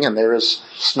spring, and there is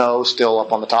snow still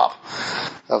up on the top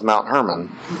of Mount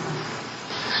Hermon.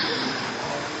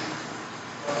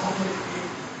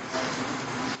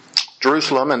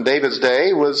 Jerusalem in David's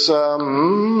day was,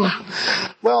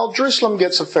 Jerusalem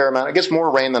gets a fair amount. It gets more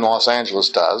rain than Los Angeles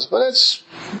does, but it's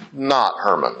not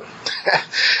Hermon.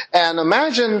 And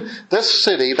imagine this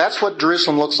city, that's what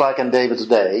Jerusalem looks like in David's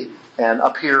day. And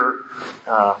up here,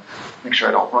 make sure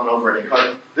I don't run over any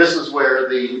cars. This is where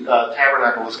the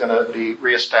tabernacle is going to be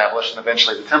reestablished and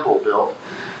eventually the temple built.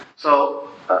 So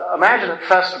imagine at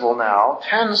festival now,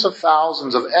 tens of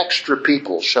thousands of extra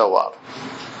people show up.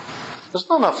 There's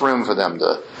not enough room for them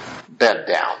to bed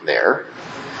down there.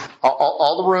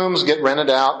 All the rooms get rented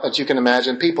out, as you can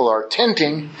imagine. People are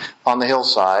tenting on the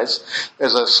hillsides.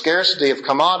 There's a scarcity of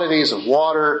commodities, of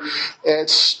water. It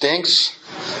stinks.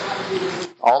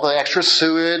 All the extra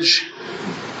sewage.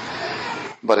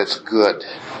 But it's good.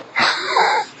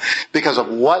 Because of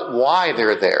why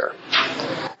they're there.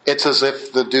 It's as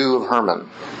if the dew of Hermon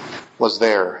was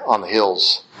there on the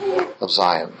hills of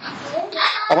Zion.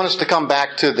 I want us to come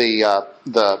back to the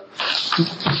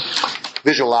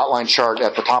visual outline chart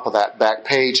at the top of that back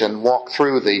page and walk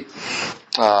through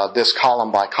this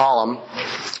column by column.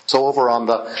 So over on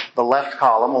the left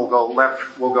column, we'll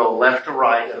go left to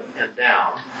right and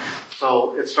down.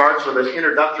 So it starts with an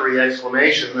introductory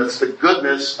exclamation that's the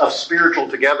goodness of spiritual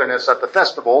togetherness at the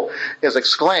festival is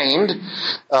exclaimed.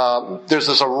 There's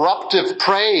this eruptive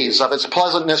praise of its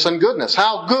pleasantness and goodness.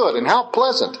 How good and how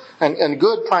pleasant. And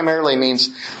good primarily means,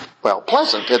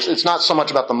 pleasant. It's not so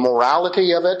much about the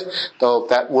morality of it, though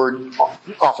that word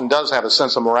often does have a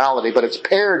sense of morality, but it's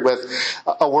paired with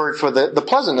a word for the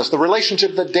pleasantness. The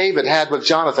relationship that David had with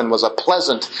Jonathan was a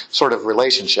pleasant sort of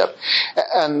relationship.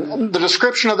 And the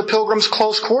description of the pilgrims'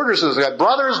 close quarters is that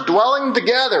brothers dwelling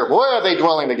together. Boy, are they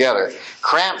dwelling together.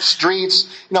 Cramped streets.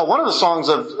 One of the songs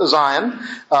of Zion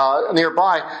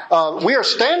nearby, we are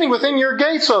standing within your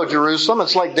gates, O Jerusalem.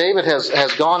 It's like David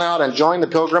has gone out and joined the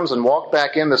pilgrims and walked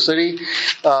back in the city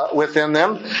within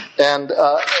them, and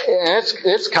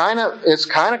it's kind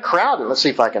of crowded. Let's see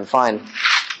if I can find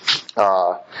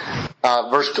Psalm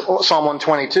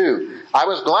 122. I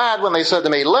was glad when they said to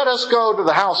me, "Let us go to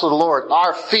the house of the Lord.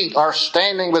 Our feet are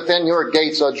standing within your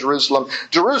gates, O Jerusalem.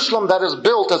 Jerusalem that is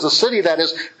built as a city that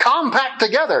is compact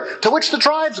together, to which the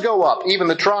tribes go up, even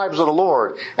the tribes of the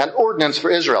Lord, an ordinance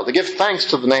for Israel, to give thanks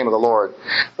to the name of the Lord.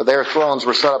 For their thrones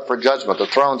were set up for judgment, the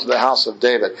thrones of the house of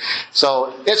David."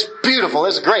 So it's beautiful,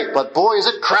 it's great, but boy is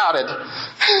it crowded.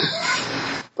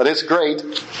 But it's great.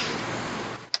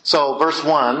 So verse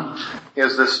 1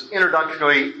 is this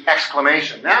introductory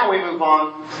exclamation. Now we move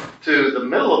on to the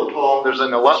middle of the poem. There's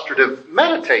an illustrative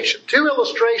meditation. 2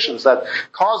 illustrations that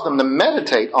cause them to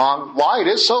meditate on why it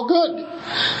is so good.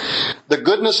 The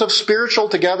goodness of spiritual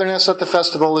togetherness at the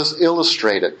festival is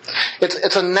illustrated.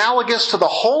 It's analogous to the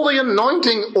holy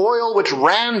anointing oil which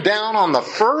ran down on the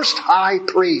first high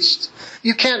priest.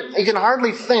 You can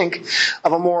hardly think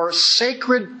of a more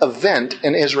sacred event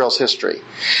in Israel's history.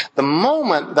 The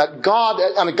moment that God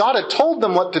had told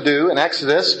them what to do in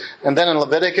Exodus and then in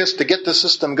Leviticus to get the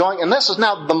system going, and this is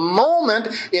now the moment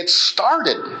it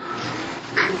started.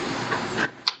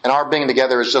 And our being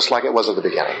together is just like it was at the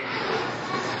beginning.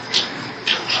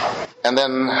 And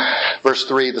then verse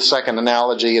 3, the second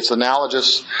analogy, it's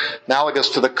analogous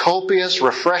to the copious,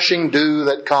 refreshing dew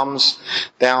that comes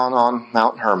down on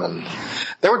Mount Hermon.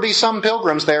 There would be some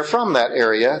pilgrims there from that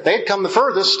area. They'd come the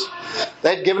furthest.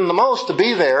 They'd given the most to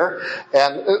be there.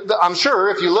 And I'm sure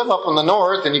if you live up in the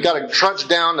north and you got to trudge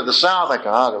down to the south, like,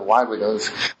 oh, why would we go?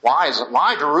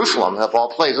 Why Jerusalem of all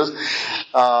places?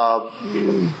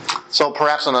 So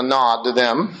perhaps in a nod to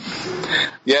them.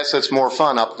 Yes, it's more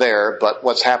fun up there, but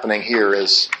what's happening here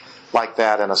is like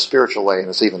that in a spiritual way, and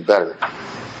it's even better.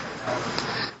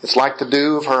 It's like the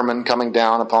dew of Hermon coming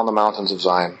down upon the mountains of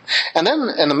Zion. And then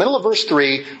in the middle of verse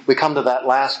 3, we come to that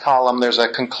last column. There's a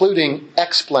concluding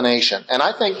explanation. And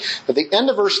I think that the end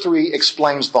of verse 3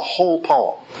 explains the whole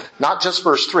poem, not just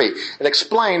verse 3. It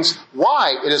explains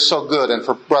why it is so good and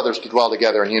for brothers to dwell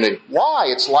together in unity. Why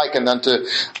it's likened unto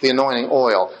the anointing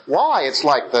oil. Why it's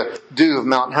like the dew of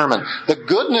Mount Hermon. The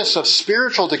goodness of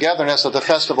spiritual togetherness at the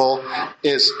festival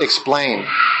is explained.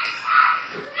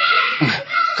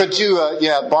 Could you,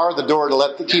 bar the door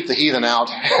to keep the heathen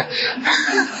out?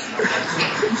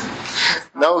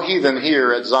 No heathen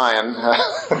here at Zion.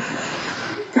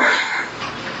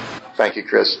 Thank you,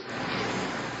 Chris.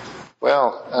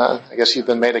 Well, I guess you've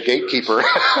been made a gatekeeper.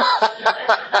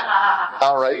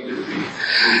 All right.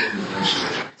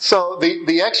 So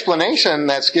the explanation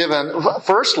that's given,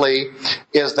 firstly,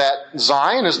 is that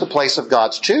Zion is the place of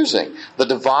God's choosing. The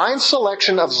divine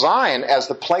selection of Zion as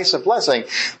the place of blessing.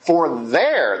 For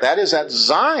there, that is at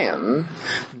Zion,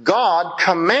 God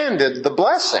commanded the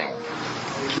blessing.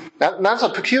 That's a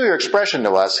peculiar expression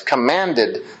to us,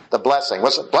 commanded the blessing.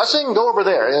 What's it? Blessing? Go over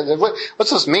there.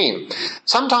 What's this mean?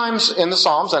 Sometimes in the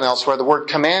Psalms and elsewhere, the word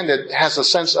commanded has a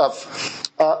sense of,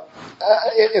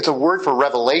 it's a word for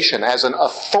revelation, as an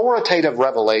authoritative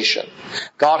revelation.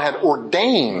 God had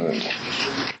ordained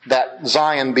that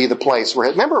Zion be the place where...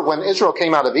 Remember when Israel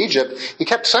came out of Egypt, he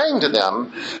kept saying to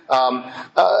them,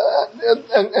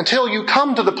 until you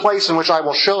come to the place in which I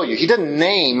will show you. He didn't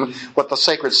name what the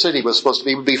sacred city was supposed to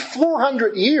be. It would be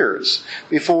 400 years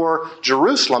before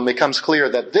Jerusalem becomes clear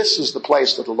that this is the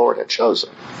place that the Lord had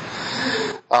chosen.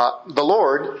 The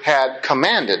Lord had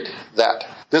commanded that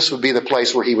this would be the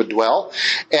place where he would dwell,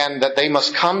 and that they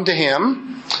must come to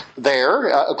him there,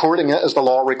 according as the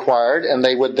law required, and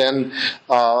they would then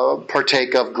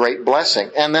partake of great blessing.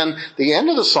 And then the end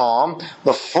of the psalm,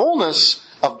 the fullness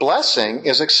of blessing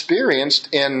is experienced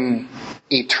in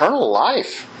eternal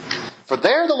life. For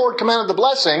there the Lord commanded the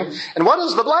blessing, and what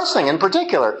is the blessing in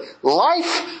particular?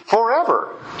 Life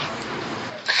forever.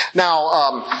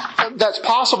 Now, that's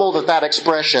possible that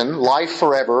expression, life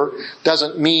forever,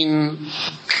 doesn't mean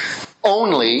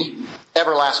only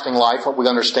everlasting life, what we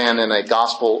understand in a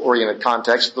gospel-oriented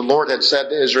context. The Lord had said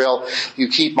to Israel, you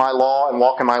keep my law and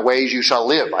walk in my ways, you shall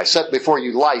live. I set before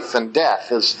you life and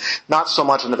death is not so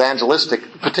much an evangelistic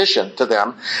petition to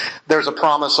them. There's a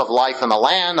promise of life in the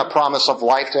land, a promise of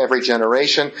life to every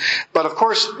generation. But of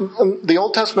course, the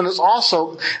Old Testament is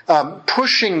also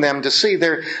pushing them to see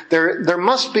there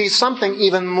must be something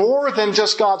even more than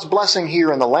just God's blessing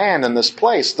here in the land, in this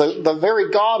place. The very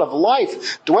God of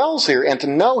life dwells here, and to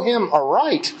know him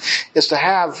aright is to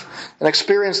have an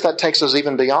experience that takes us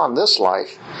even beyond this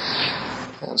life.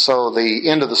 And so the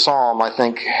end of the psalm, I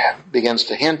think, begins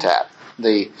to hint at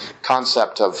the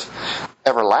concept of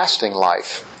everlasting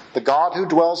life. The God who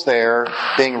dwells there,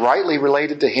 being rightly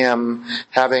related to him,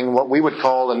 having what we would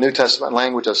call in New Testament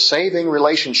language a saving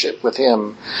relationship with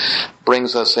him,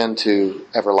 brings us into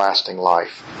everlasting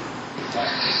life.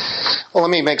 Well, let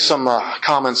me make some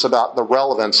comments about the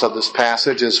relevance of this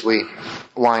passage as we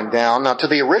wind down. Now, to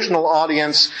the original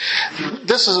audience,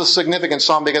 this is a significant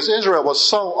psalm because Israel was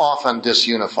so often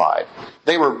disunified.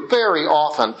 They were very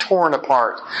often torn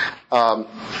apart.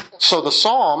 So the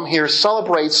psalm here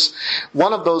celebrates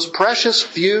one of those precious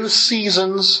few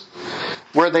seasons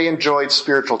where they enjoyed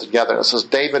spiritual togetherness, as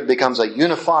David becomes a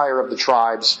unifier of the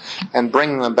tribes and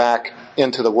bringing them back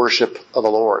into the worship of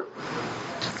the Lord.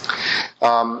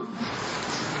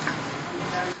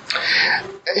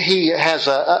 He has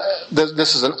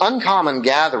this is an uncommon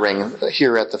gathering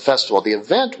here at the festival. The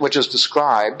event which is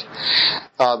described,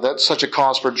 that's such a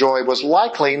cause for joy, was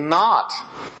likely not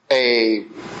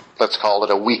let's call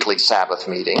it a weekly Sabbath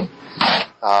meeting.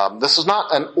 This is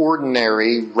not an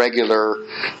ordinary, regular,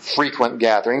 frequent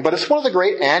gathering, but it's one of the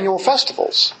great annual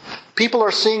festivals. People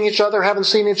are seeing each other, haven't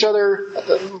seen each other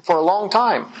for a long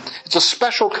time. It's a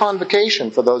special convocation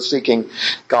for those seeking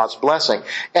God's blessing.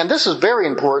 And this is very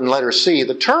important, letter C.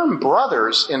 The term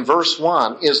brothers in verse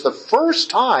 1 is the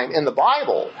first time in the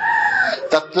Bible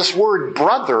that this word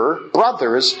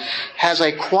brothers, has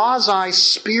a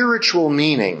quasi-spiritual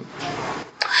meaning.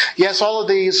 Yes, all of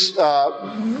these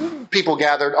people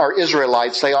gathered are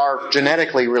Israelites. They are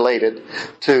genetically related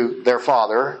to their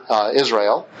father,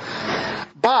 Israel.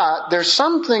 But there's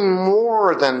something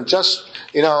more than just,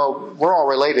 we're all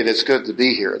related, it's good to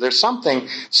be here. There's something,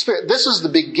 this is the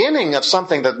beginning of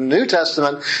something that the New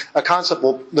Testament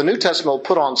will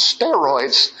put on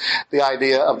steroids, the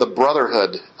idea of the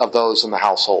brotherhood of those in the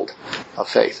household of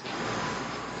faith.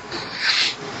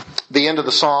 The end of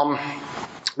the psalm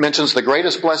mentions the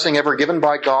greatest blessing ever given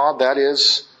by God, that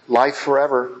is life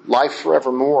forever, life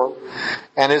forevermore.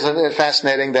 And isn't it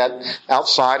fascinating that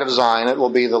outside of Zion it will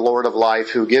be the Lord of life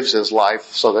who gives his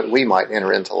life so that we might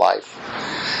enter into life.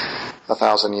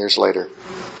 1,000 years later.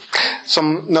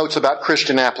 Some notes about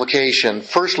Christian application.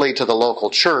 Firstly, to the local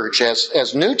church.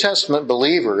 As New Testament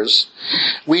believers,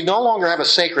 we no longer have a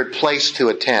sacred place to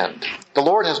attend. The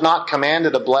Lord has not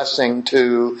commanded a blessing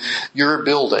to your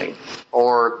building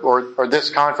or this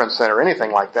conference center or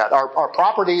anything like that. Our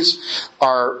properties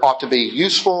ought to be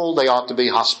useful, they ought to be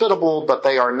hospitable, but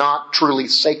they are not truly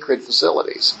sacred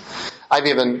facilities. I've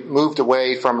even moved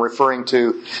away from referring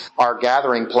to our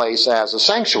gathering place as a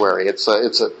sanctuary. It's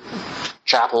a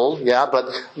chapel, yeah, but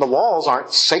the walls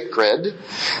aren't sacred.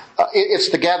 It's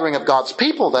the gathering of God's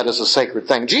people that is a sacred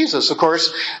thing. Jesus, of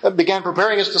course, began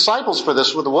preparing his disciples for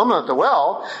this with the woman at the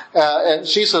well, and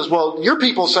she says, well, your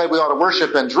people say we ought to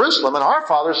worship in Jerusalem, and our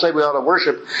fathers say we ought to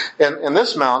worship in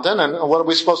this mountain, and what are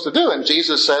we supposed to do? And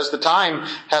Jesus says, the time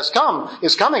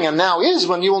is coming, and now is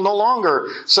when you will no longer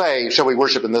say, shall we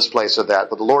worship in this place or that?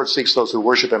 But the Lord seeks those who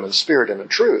worship him in spirit and in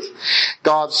truth.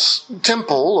 God's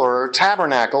temple or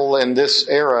tabernacle in this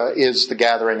era is the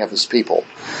gathering of his people,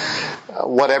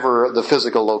 whatever the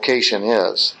physical location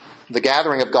is. The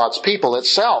gathering of God's people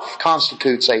itself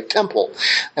constitutes a temple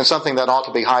and something that ought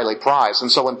to be highly prized.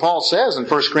 And so when Paul says in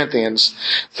 1 Corinthians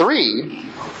 3,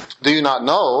 do you not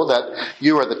know that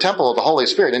you are the temple of the Holy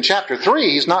Spirit? In chapter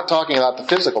 3, he's not talking about the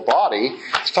physical body,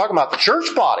 he's talking about the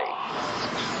church body.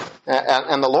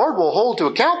 And the Lord will hold to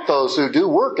account those who do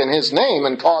work in his name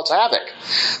and cause havoc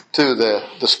to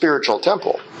the spiritual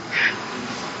temple.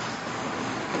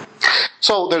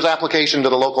 So there's application to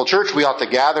the local church. We ought to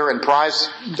gather and prize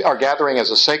our gathering as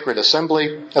a sacred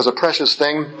assembly, as a precious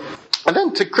thing. And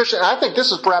then to Christian, I think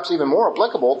this is perhaps even more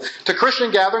applicable to Christian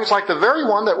gatherings like the very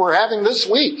one that we're having this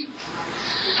week.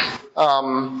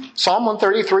 Psalm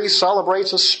 133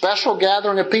 celebrates a special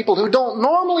gathering of people who don't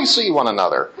normally see one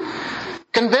another.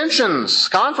 Conventions,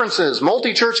 conferences,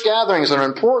 multi-church gatherings are an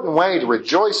important way to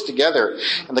rejoice together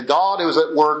in the God who is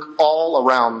at work all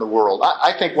around the world.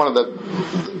 I think one of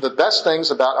the best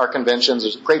things about our conventions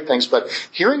is great things, but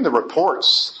hearing the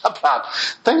reports about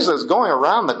things that's going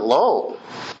around the globe.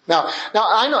 Now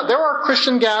I know there are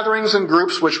Christian gatherings and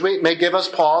groups which may give us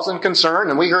pause and concern,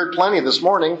 and we heard plenty this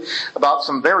morning about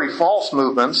some very false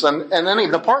movements, and then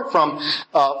even apart from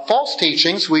false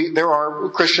teachings, there are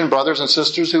Christian brothers and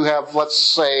sisters who have, let's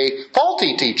say,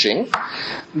 faulty teaching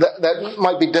that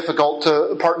might be difficult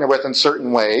to partner with in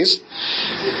certain ways.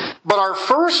 But our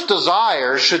first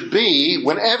desire should be,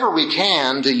 whenever we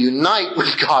can, to unite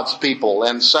with God's people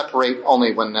and separate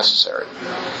only when necessary.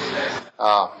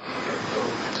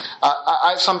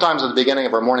 I sometimes at the beginning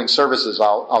of our morning services,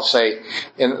 I'll say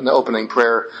in the opening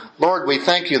prayer, Lord, we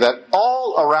thank you that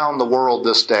all around the world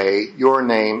this day, your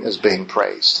name is being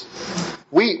praised.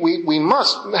 We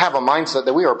must have a mindset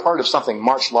that we are part of something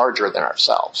much larger than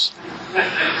ourselves.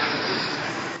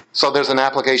 So there's an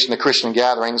application to Christian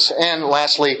gatherings. And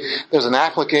lastly, there's an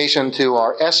application to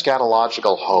our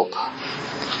eschatological hope.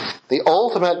 The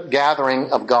ultimate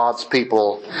gathering of God's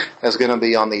people is going to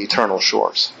be on the eternal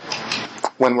shores,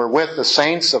 when we're with the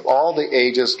saints of all the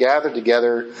ages gathered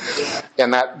together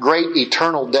in that great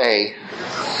eternal day.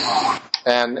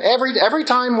 And every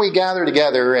time we gather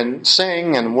together and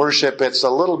sing and worship, it's a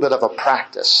little bit of a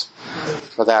practice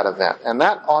for that event. And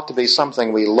that ought to be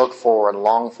something we look for and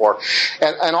long for.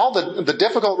 And all the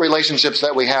difficult relationships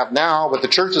that we have now with the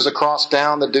churches across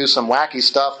town that do some wacky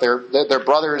stuff, they're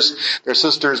brothers, they're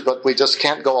sisters, but we just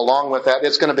can't go along with that.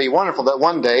 It's going to be wonderful that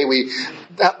one day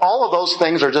all of those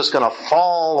things are just going to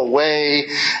fall away,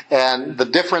 and the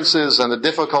differences and the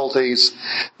difficulties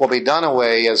will be done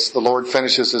away as the Lord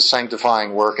finishes his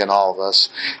sanctifying work in all of us.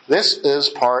 This is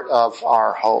part of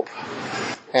our hope.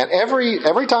 And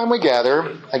every time we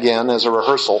gather, again, as a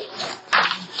rehearsal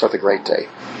for the great day.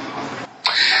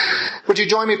 Would you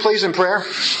join me, please, in prayer?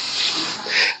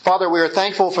 Father, we are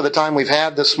thankful for the time we've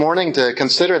had this morning to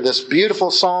consider this beautiful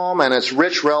psalm and its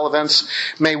rich relevance.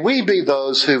 May we be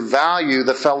those who value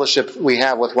the fellowship we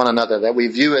have with one another, that we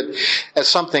view it as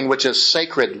something which is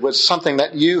sacred, as something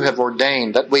that you have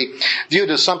ordained, that we view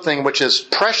it as something which is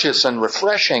precious and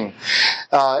refreshing.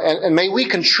 And may we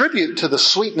contribute to the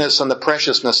sweetness and the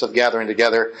preciousness of gathering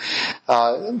together,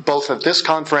 both at this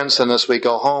conference and as we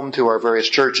go home to our various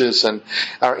churches and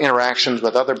our interactions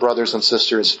with other brothers and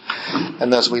sisters,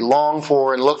 and as we long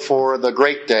for and look for the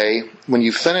great day when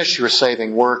you finish your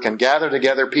saving work and gather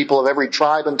together people of every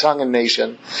tribe and tongue and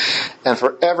nation, and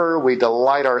forever we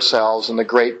delight ourselves in the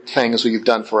great things that you've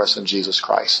done for us in Jesus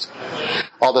Christ.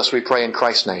 All this we pray in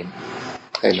Christ's name.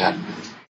 Amen.